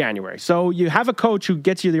in January. So you have a coach who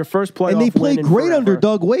gets you your first playoff win. And they played great under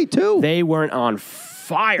Doug Weight, too. They weren't on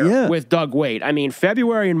fire with Doug Weight. I mean,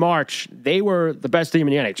 February and March, they were the best team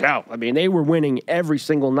in the NHL. I mean, they were winning every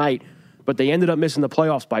single night, but they ended up missing the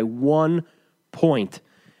playoffs by 1 point.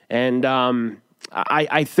 And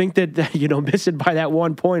I think that, missing by that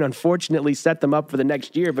 1 point, unfortunately, set them up for the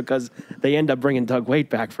next year because they end up bringing Doug Weight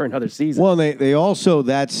back for another season. Well, they also,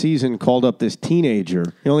 that season, called up this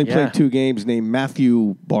teenager. He only played 2 games, named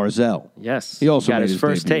Matthew Barzal. Yes. He also got made his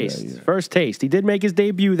first taste. First taste. He did make his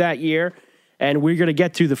debut that year, and we're going to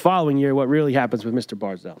get to the following year what really happens with Mr.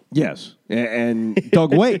 Barzal. Yes. And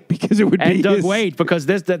Doug Weight, because it would be And Doug Weight, because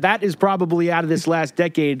that is probably out of this last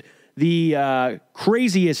decade the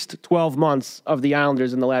craziest 12 months of the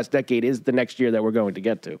Islanders in the last decade is the next year that we're going to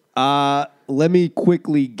get to. Let me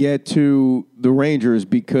quickly get to the Rangers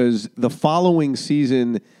because the following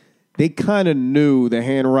season, they kind of knew the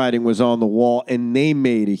handwriting was on the wall, and they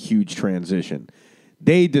made a huge transition.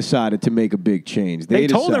 They decided to make a big change. They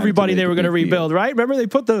told everybody they were going to rebuild, right? Remember they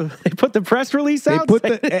put the press release out?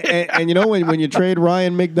 And when you trade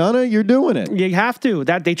Ryan McDonough, you're doing it. You have to.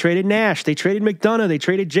 They traded Nash, they traded McDonough, they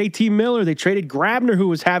traded JT Miller, they traded Grabner, who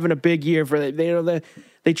was having a big year for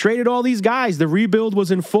they traded all these guys. The rebuild was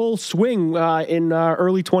in full swing in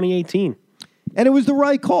early 2018. And it was the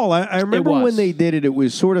right call. I remember when they did it, it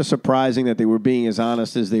was sort of surprising that they were being as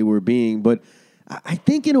honest as they were being, but I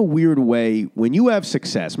think in a weird way, when you have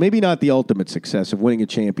success, maybe not the ultimate success of winning a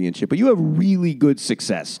championship, but you have really good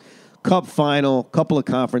success, Cup final, couple of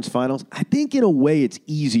conference finals, I think in a way it's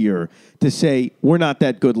easier to say, we're not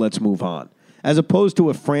that good, let's move on, as opposed to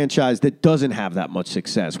a franchise that doesn't have that much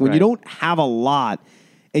success. When you don't have a lot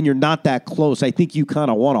and you're not that close, I think you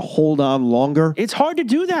kind of want to hold on longer. It's hard to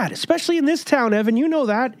do that, especially in this town, Evan. You know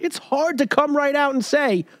that. It's hard to come right out and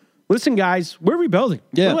say, listen, guys, we're rebuilding.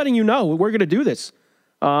 Yeah. We're letting you know we're going to do this.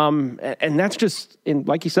 And that's just,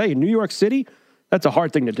 like you say, in New York City, that's a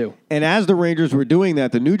hard thing to do. And as the Rangers were doing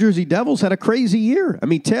that, the New Jersey Devils had a crazy year. I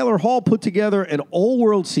mean, Taylor Hall put together an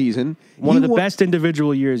all-world season. One of the best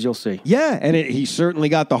individual years you'll see. Yeah, and he certainly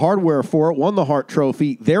got the hardware for it, won the Hart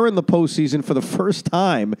Trophy. They're in the postseason for the first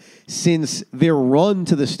time since their run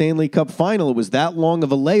to the Stanley Cup final. It was that long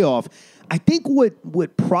of a layoff. I think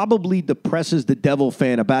what probably depresses the Devil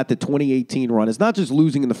fan about the 2018 run is not just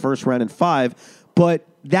losing in the first round in 5, but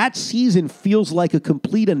that season feels like a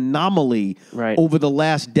complete anomaly over the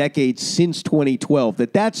last decade since 2012.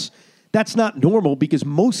 That's not normal because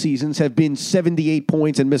most seasons have been 78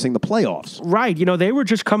 points and missing the playoffs. Right. You know, they were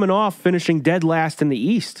just coming off finishing dead last in the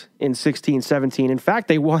East in 16-17. In fact,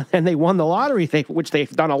 they won the lottery, which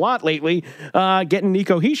they've done a lot lately, getting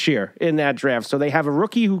Nico Hischier in that draft. So they have a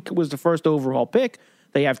rookie who was the first overall pick.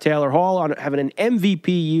 They have Taylor Hall having an MVP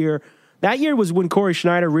year. That year was when Corey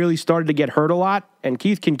Schneider really started to get hurt a lot, and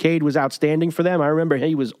Keith Kincaid was outstanding for them. I remember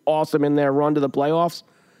he was awesome in their run to the playoffs.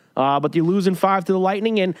 But you lose in 5 to the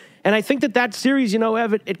Lightning, and I think that series, you know,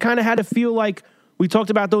 Ev, it kind of had to feel like we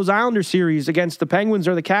talked about those Islander series against the Penguins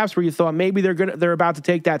or the Caps, where you thought maybe they're about to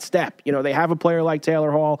take that step. You know, they have a player like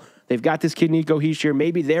Taylor Hall, they've got this kid Nico Hischier,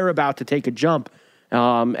 maybe they're about to take a jump.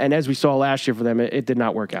 And as we saw last year for them, it did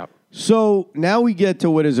not work out. So now we get to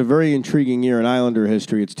what is a very intriguing year in Islander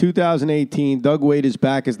history. It's 2018. Doug Weight is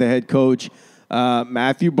back as the head coach.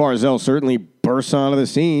 Matthew Barzal certainly bursts onto the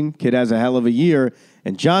scene. Kid has a hell of a year.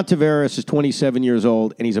 And John Tavares is 27 years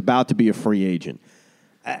old, and he's about to be a free agent.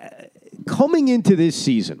 Coming into this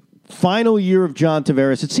season, final year of John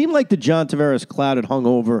Tavares, it seemed like the John Tavares cloud had hung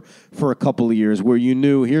over for a couple of years where you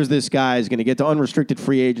knew, here's this guy is going to get to unrestricted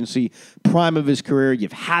free agency, prime of his career.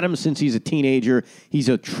 You've had him since he's a teenager. He's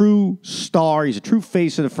a true star. He's a true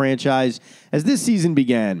face of the franchise. As this season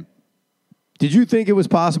began, did you think it was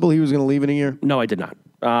possible he was going to leave in a year? No, I did not.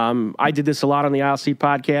 I did this a lot on the ILC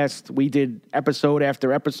podcast. We did episode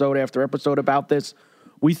after episode after episode about this.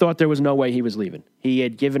 We thought there was no way he was leaving. He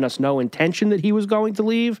had given us no intention that he was going to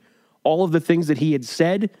leave. All of the things that he had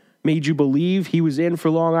said made you believe he was in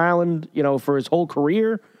for Long Island, you know, for his whole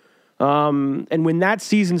career. And when that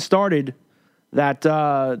season started, that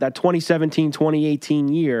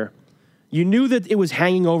 2017-2018 year, you knew that it was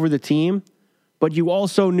hanging over the team, but you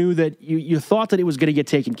also knew that you thought that it was going to get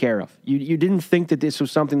taken care of. You didn't think that this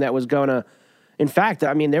was something that was going to. In fact,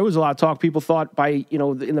 I mean, there was a lot of talk. People thought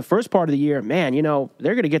in the first part of the year, man, you know,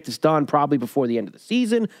 they're going to get this done probably before the end of the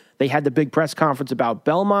season. They had the big press conference about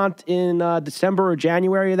Belmont in December or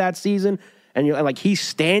January of that season. And you're like, he's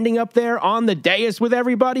standing up there on the dais with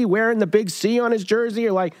everybody wearing the big C on his jersey.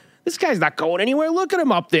 You're like, this guy's not going anywhere. Look at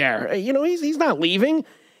him up there. You know, he's not leaving.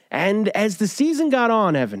 And as the season got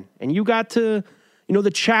on, Evan, and you got to, you know,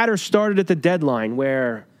 the chatter started at the deadline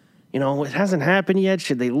where, you know, it hasn't happened yet.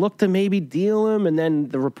 Should they look to maybe deal him? And then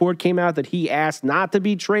the report came out that he asked not to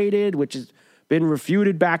be traded, which has been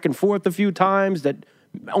refuted back and forth a few times, that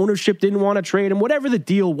ownership didn't want to trade him. Whatever the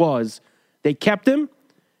deal was, they kept him.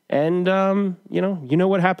 And, you know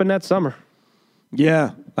what happened that summer.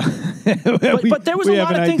 Yeah. but there was a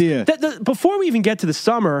lot of things. Before we even get to the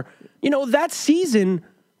summer, you know, that season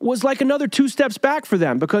was like another 2 steps back for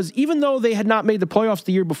them, because even though they had not made the playoffs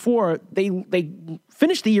the year before, they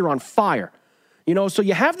finished the year on fire. You know, so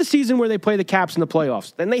you have the season where they play the Caps in the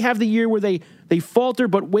playoffs. Then they have the year where they falter,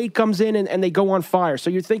 but Wade comes in and they go on fire. So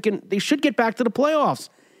you're thinking they should get back to the playoffs.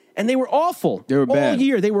 And they were awful. They were bad. All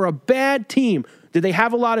year. They were a bad team. Did they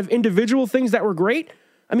have a lot of individual things that were great?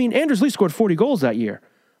 I mean, Anders Lee scored 40 goals that year.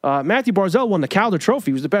 Matthew Barzal won the Calder Trophy.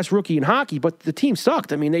 He was the best rookie in hockey, but the team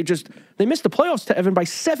sucked. I mean, they missed the playoffs to Evan by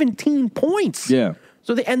 17 points. Yeah.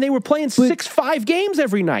 So they were playing 6-5 games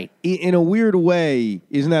every night. In a weird way,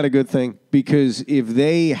 isn't that a good thing? Because if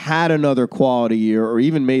they had another quality year or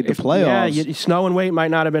even made the playoffs. Yeah, Snow and Weight might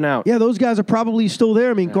not have been out. Yeah, those guys are probably still there.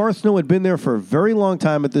 I mean, Garth Snow had been there for a very long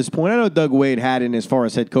time at this point. I know Doug Weight had in as far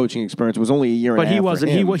as head coaching experience was only a year and a half. But he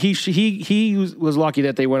wasn't. For him. He was lucky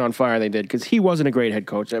that they went on fire. They did, because he wasn't a great head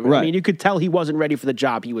coach. I mean, you could tell he wasn't ready for the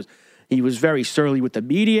job. He was very surly with the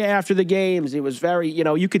media after the games. It was very, you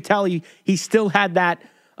know, you could tell he still had that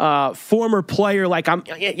former player, like I'm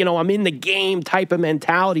in the game type of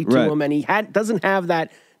mentality to him, and he didn't have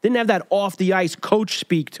that off the ice coach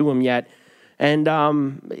speak to him yet, and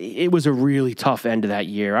it was a really tough end of that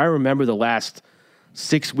year. I remember the last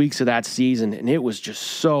 6 weeks of that season, and it was just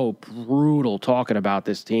so brutal talking about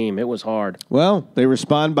this team. It was hard. Well, they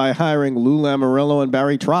respond by hiring Lou Lamoriello and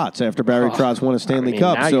Barry Trotz after Barry Trotz won a Stanley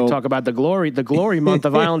Cup. Now you talk about the glory month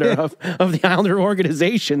of Islander of the Islander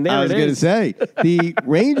organization. There I was going to say, the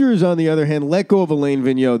Rangers, on the other hand, let go of Alain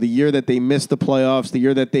Vigneault the year that they missed the playoffs, the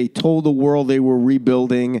year that they told the world they were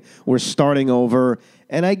rebuilding, were starting over.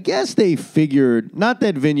 And I guess they figured, not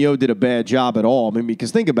that Vigneault did a bad job at all. I mean,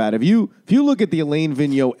 because think about it. If you look at the Alain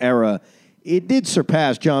Vigneault era, it did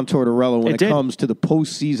surpass John Tortorella when it comes to the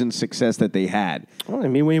postseason success that they had. Well, I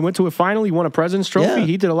mean, when he went to a final, he won a President's Trophy. Yeah.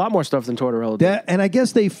 He did a lot more stuff than Tortorella did. And I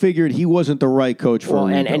guess they figured he wasn't the right coach for a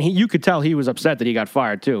rebuild. And you could tell he was upset that he got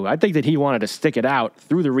fired, too. I think that he wanted to stick it out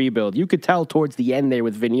through the rebuild. You could tell towards the end there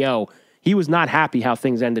with Vigneault, he was not happy how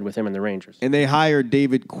things ended with him and the Rangers. And they hired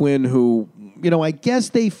David Quinn, who, I guess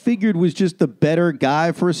they figured was just the better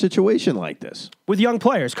guy for a situation like this. With young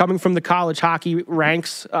players coming from the college hockey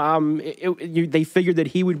ranks, they figured that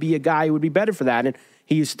he would be a guy who would be better for that. And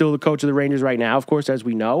he is still the coach of the Rangers right now, of course, as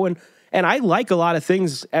we know. And I like a lot of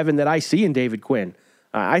things, Evan, that I see in David Quinn.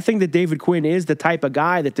 I think that David Quinn is the type of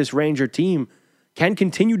guy that this Ranger team can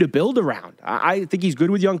continue to build around. I think he's good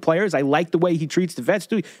with young players. I like the way he treats the vets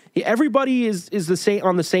too. Everybody is the same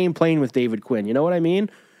on the same plane with David Quinn. You know what I mean?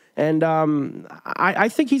 And I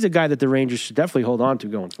think he's a guy that the Rangers should definitely hold on to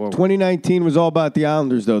going forward. 2019 was all about the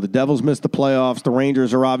Islanders, though. The Devils missed the playoffs. The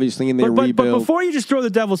Rangers are obviously in their rebuild. But before you just throw the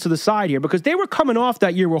Devils to the side here, because they were coming off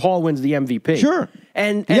that year where Hall wins the MVP. Sure.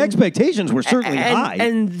 And the expectations were certainly high.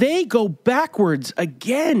 And they go backwards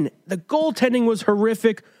again. The goaltending was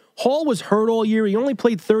horrific. Hall was hurt all year. He only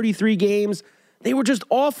played 33 games. They were just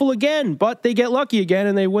awful again, but they get lucky again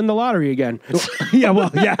and they win the lottery again.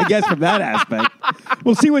 I guess from that aspect.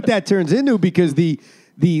 We'll see what that turns into, because the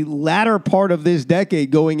latter part of this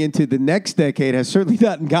decade going into the next decade has certainly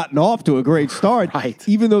not gotten off to a great start. Right.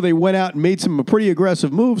 Even though they went out and made some pretty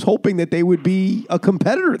aggressive moves, hoping that they would be a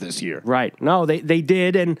competitor this year. Right. No, they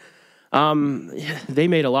did, and they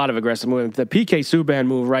made a lot of aggressive moves. The PK Subban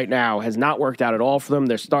move right now has not worked out at all for them.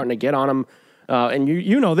 They're starting to get on them. And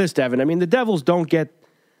you know this, Devin. I mean, the Devils don't get,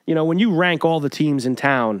 when you rank all the teams in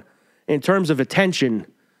town in terms of attention,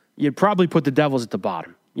 you'd probably put the Devils at the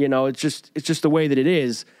bottom. It's just the way that it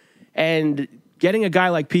is. And getting a guy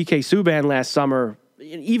like PK Subban last summer,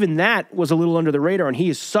 even that was a little under the radar. And he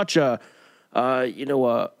is such an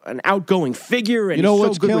outgoing figure, and he's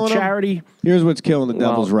so good with charity. Here's what's killing the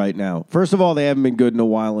Devils right now. First of all, they haven't been good in a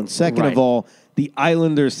while. And second of all, the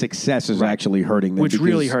Islanders' success is actually hurting them. Which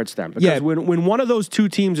really hurts them. Because when one of those two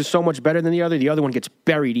teams is so much better than the other one gets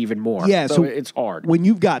buried even more. Yeah, so it's hard. When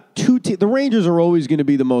you've got two teams, the Rangers are always going to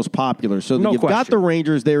be the most popular. So you've got the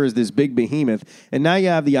Rangers there as this big behemoth, and now you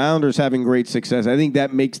have the Islanders having great success. I think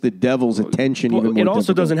that makes the Devils' attention even more It also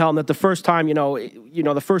difficult. doesn't help that the first time,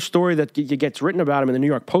 the first story that gets written about him in the New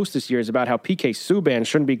York Post this year is about how PK Subban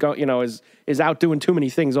shouldn't be is out doing too many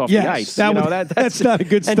things off the ice. That's not a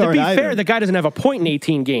good start. And to be either. fair, the guy doesn't have a point in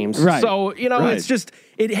 18 games. Right. So, it's just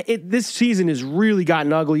this season has really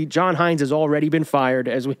gotten ugly. John Hines has already been fired,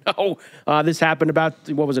 as we know. This happened about,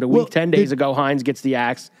 a week, 10 days ago. Hines gets the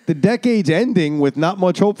axe. The decade's ending with not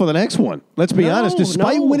much hope for the next one. Let's be honest.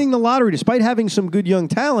 Despite winning the lottery, despite having some good young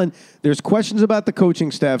talent, there's questions about the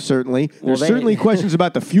coaching staff, certainly. There's certainly questions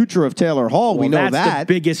about the future of Taylor Hall. We know that. That's the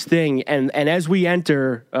biggest thing. And as we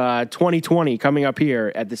enter 2020 coming up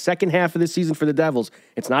here at the second half of the season for the Devils,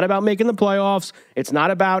 it's not about making the playoffs. It's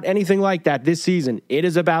not about anything like that this season. It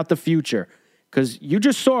is about the future. Because you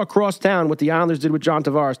just saw across town what the Islanders did with John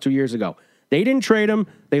Tavares 2 years ago. They didn't trade him.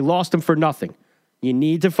 They lost him for nothing. You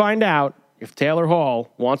need to find out if Taylor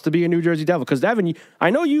Hall wants to be a New Jersey Devil. Because, Devin, I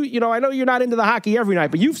know I know you're not into the hockey every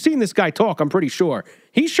night, but you've seen this guy talk, I'm pretty sure.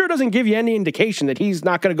 He sure doesn't give you any indication that he's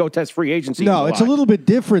not going to go test free agency. No, it's a little bit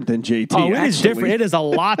different than JT. Oh, it is different. It is a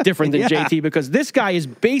lot different than JT, because this guy is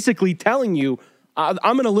basically telling you, I'm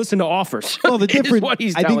going to listen to offers. Well, the difference, what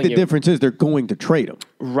he's I think the difference is they're going to trade him.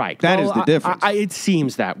 Right. That is the difference. It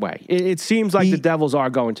seems that way. It seems like the Devils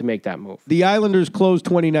are going to make that move. The Islanders closed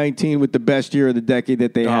 2019 with the best year of the decade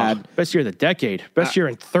that they had. Best year of the decade. Best year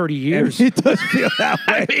in 30 years. It does feel that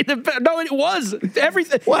way. No, it was.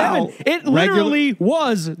 Everything. Wow. Evan, it literally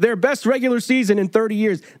was their best regular season in 30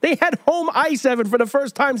 years. They had home ice, Evan, for the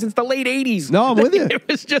first time since the late 80s. No, I'm with you. It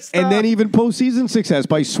was just... And then even postseason success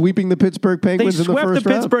by sweeping the Pittsburgh Penguins in the swept first the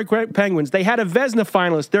round. Pittsburgh Penguins. They had a Vezina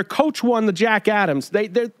finalist. Their coach won the Jack Adams. They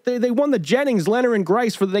won the Jennings, Leonard, and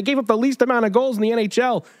Grice. They gave up the least amount of goals in the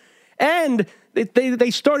NHL. And they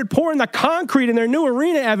started pouring the concrete in their new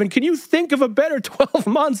arena, Evan. Can you think of a better 12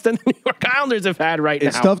 months than the New York Islanders have had right now?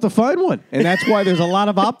 It's tough to find one. And that's why there's a lot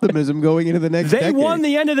of optimism going into the next decade. They won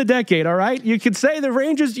the end of the decade, all right? You could say the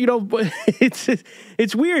Rangers,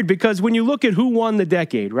 it's weird because when you look at who won the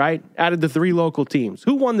decade, right, out of the three local teams,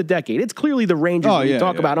 who won the decade? It's clearly the Rangers when you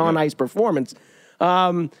talk about on-ice performance.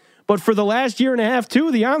 But for the last year and a half,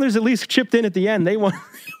 too, the Islanders at least chipped in at the end. They won.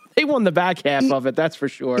 They won the back half of it, that's for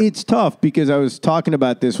sure. It's tough because I was talking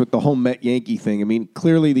about this with the whole Met-Yankee thing. I mean,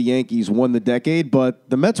 clearly the Yankees won the decade, but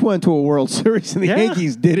the Mets went to a World Series and the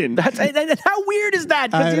Yankees didn't. How weird is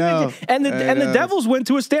that? I know. And the Devils went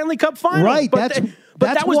to a Stanley Cup final. Right. But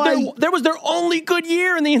that was their only good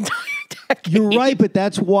year in the entire decade. You're right, but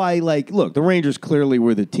that's why, look, the Rangers clearly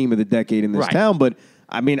were the team of the decade in this town, but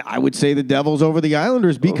I mean, I would say the Devils over the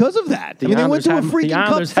Islanders because of that. They went to a freaking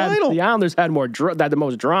Cup final. The Islanders had the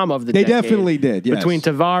most drama of the decade. They definitely did, yes. Between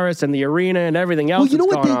Tavares and the arena and everything else that's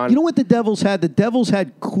going on. You know what the Devils had? The Devils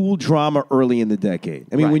had cool drama early in the decade.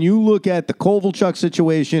 I mean, when you look at the Kovalchuk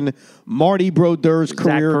situation, Marty Brodeur's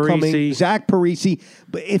career coming, Zach Parise,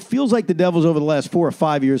 but it feels like the Devils over the last 4 or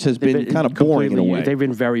 5 years has been kind of boring in a way. They've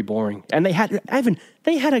been very boring. And they had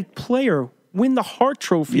a player win the Hart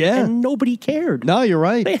Trophy, and nobody cared. No, you're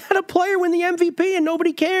right. They had a player win the MVP, and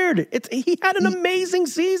nobody cared. He had an amazing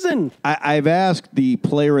season. I've asked the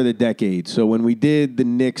player of the decade. So when we did the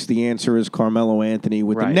Knicks, the answer is Carmelo Anthony.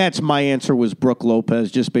 With the Nets, my answer was Brook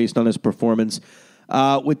Lopez, just based on his performance.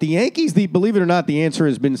 With the Yankees, believe it or not, the answer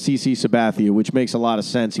has been CeCe Sabathia, which makes a lot of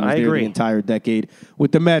sense. He was there the entire decade.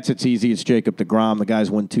 With the Mets, it's easy. It's Jacob deGrom. The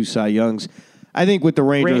guy's won 2 Cy Youngs. I think with the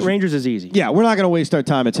Rangers... Rangers is easy. Yeah, we're not going to waste our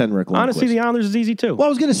time. It's Henrik Lundqvist. Honestly, the Islanders is easy, too. Well, I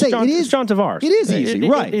was going to say, it's John Tavares. It is easy,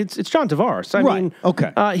 right. It's John Tavares. I mean,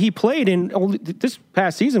 okay. He played this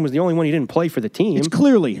past season was the only one he didn't play for the team. It's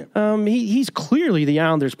clearly him. He's clearly the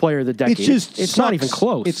Islanders player of the decade. It's not even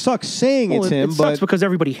close. It sucks saying it's him, it sucks because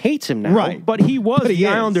everybody hates him now. Right. But he was the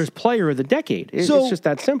Islanders player of the decade. It's just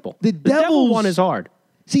that simple. The Devil one is hard.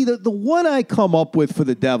 See, the one I come up with for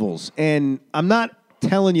the Devils, and I'm not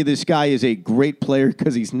telling you this guy is a great player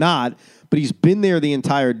because he's not, but he's been there the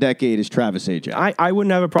entire decade, is Travis Ajax. I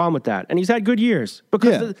wouldn't have a problem with that. And he's had good years.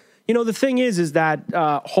 Because, the thing is that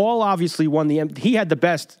Hall obviously won he had the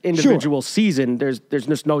best individual season. There's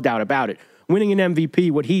just no doubt about it. Winning an MVP,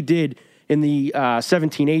 what he did in the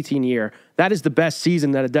 17-18 year, that is the best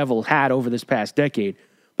season that a Devil had over this past decade.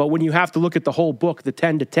 But when you have to look at the whole book, the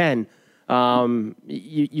 10-10,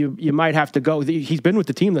 you might have to go. He's been with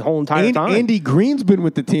the team the whole entire time. Andy Green's been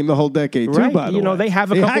with the team the whole decade, too, by the way. They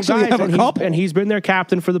have a couple guys, and he's been their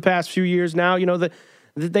captain for the past few years now.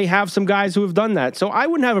 They have some guys who have done that. So I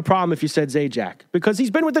wouldn't have a problem if you said Zajac because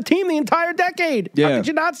he's been with the team the entire decade. Yeah. How could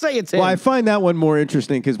you not say it's him? Well, I find that one more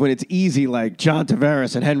interesting because when it's easy like John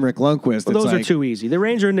Tavares and Henrik Lundqvist, those are too easy. The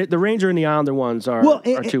Ranger and the Islander ones are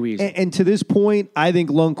too easy. And to this point, I think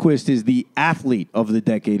Lundqvist is the athlete of the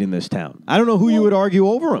decade in this town. I don't know who you would argue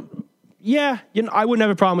over him. Yeah, I wouldn't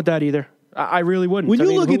have a problem with that either. I really wouldn't. When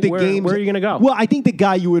you look at the games, where are you going to go? Well, I think the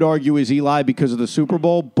guy you would argue is Eli because of the Super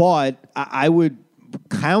Bowl, but I would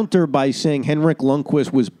counter by saying Henrik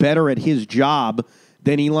Lundqvist was better at his job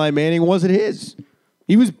than Eli Manning was at his.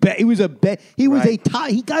 He was guy won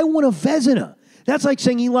a Vezina. That's like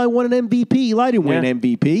saying Eli won an MVP. Eli didn't win an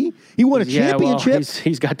MVP. He won a championship. Well,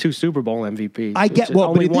 he's got 2 Super Bowl MVPs.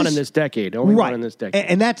 Only one in this decade. One in this decade.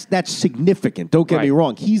 And that's significant. Don't get me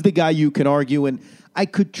wrong. He's the guy you can argue, and I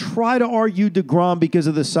could try to argue DeGrom because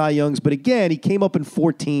of the Cy Youngs, but again, he came up in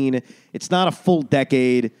 14. It's not a full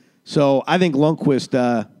decade. So I think Lundqvist,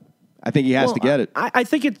 I think he has to get it. I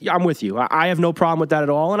think I'm with you. I have no problem with that at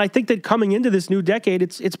all. And I think that coming into this new decade,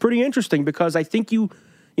 it's pretty interesting because I think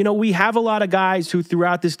we have a lot of guys who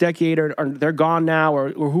throughout this decade they're gone now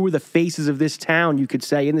or who are the faces of this town, you could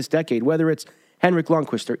say, in this decade, whether it's Henrik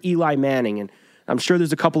Lundqvist or Eli Manning. And I'm sure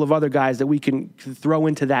there's a couple of other guys that we can throw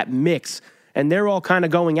into that mix. And they're all kind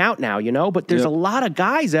of going out now, but there's a lot of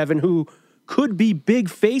guys, Evan, who could be big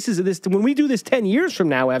faces of this. When we do this 10 years from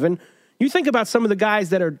now, Evan, you think about some of the guys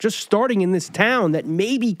that are just starting in this town that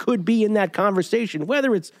maybe could be in that conversation,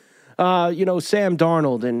 whether it's, Sam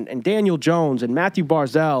Darnold and Daniel Jones and Matthew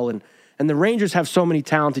Barzal and the Rangers have so many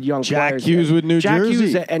talented young players. Jack Hughes with New Jersey. Jack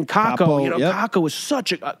Hughes and Kakko. Kakko is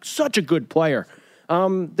such a good player.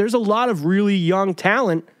 There's a lot of really young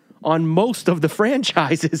talent on most of the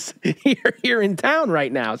franchises here in town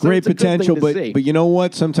right now. So Great it's a good potential, thing to see. but you know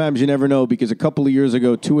what? Sometimes you never know, because a couple of years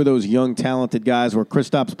ago, two of those young, talented guys were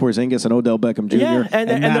Kristaps Porzingis and Odell Beckham Jr. Yeah, and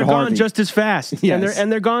Matt they're Harvey. gone just as fast. Yes.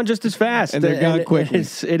 And they're gone just as fast. And they're gone quickly.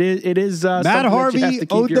 It is Matt something that you have Harvey, to keep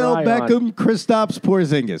your Odell eye Beckham, on. Kristaps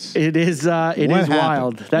Porzingis. It is What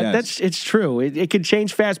wild. happened? Yes. It's true. It could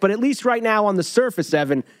change fast, but at least right now on the surface,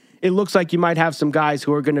 Evan, it looks like you might have some guys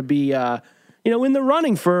who are going to be in the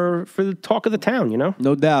running for the talk of the town,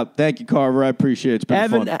 No doubt. Thank you, Carver. I appreciate it. It's been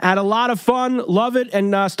Evan, fun. had a lot of fun. Love it.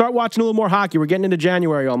 And start watching a little more hockey. We're getting into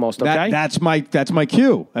January almost, okay? That's my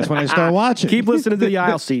cue. That's when I start watching. Keep listening to the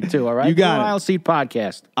Aisle Seat, too, all right? You got it. Aisle Seat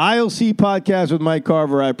podcast. ILC podcast with Mike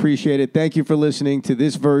Carver. I appreciate it. Thank you for listening to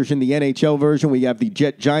this version, the NHL version. We have the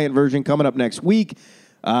Jet Giant version coming up next week.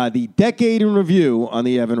 The Decade in Review on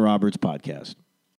the Evan Roberts podcast.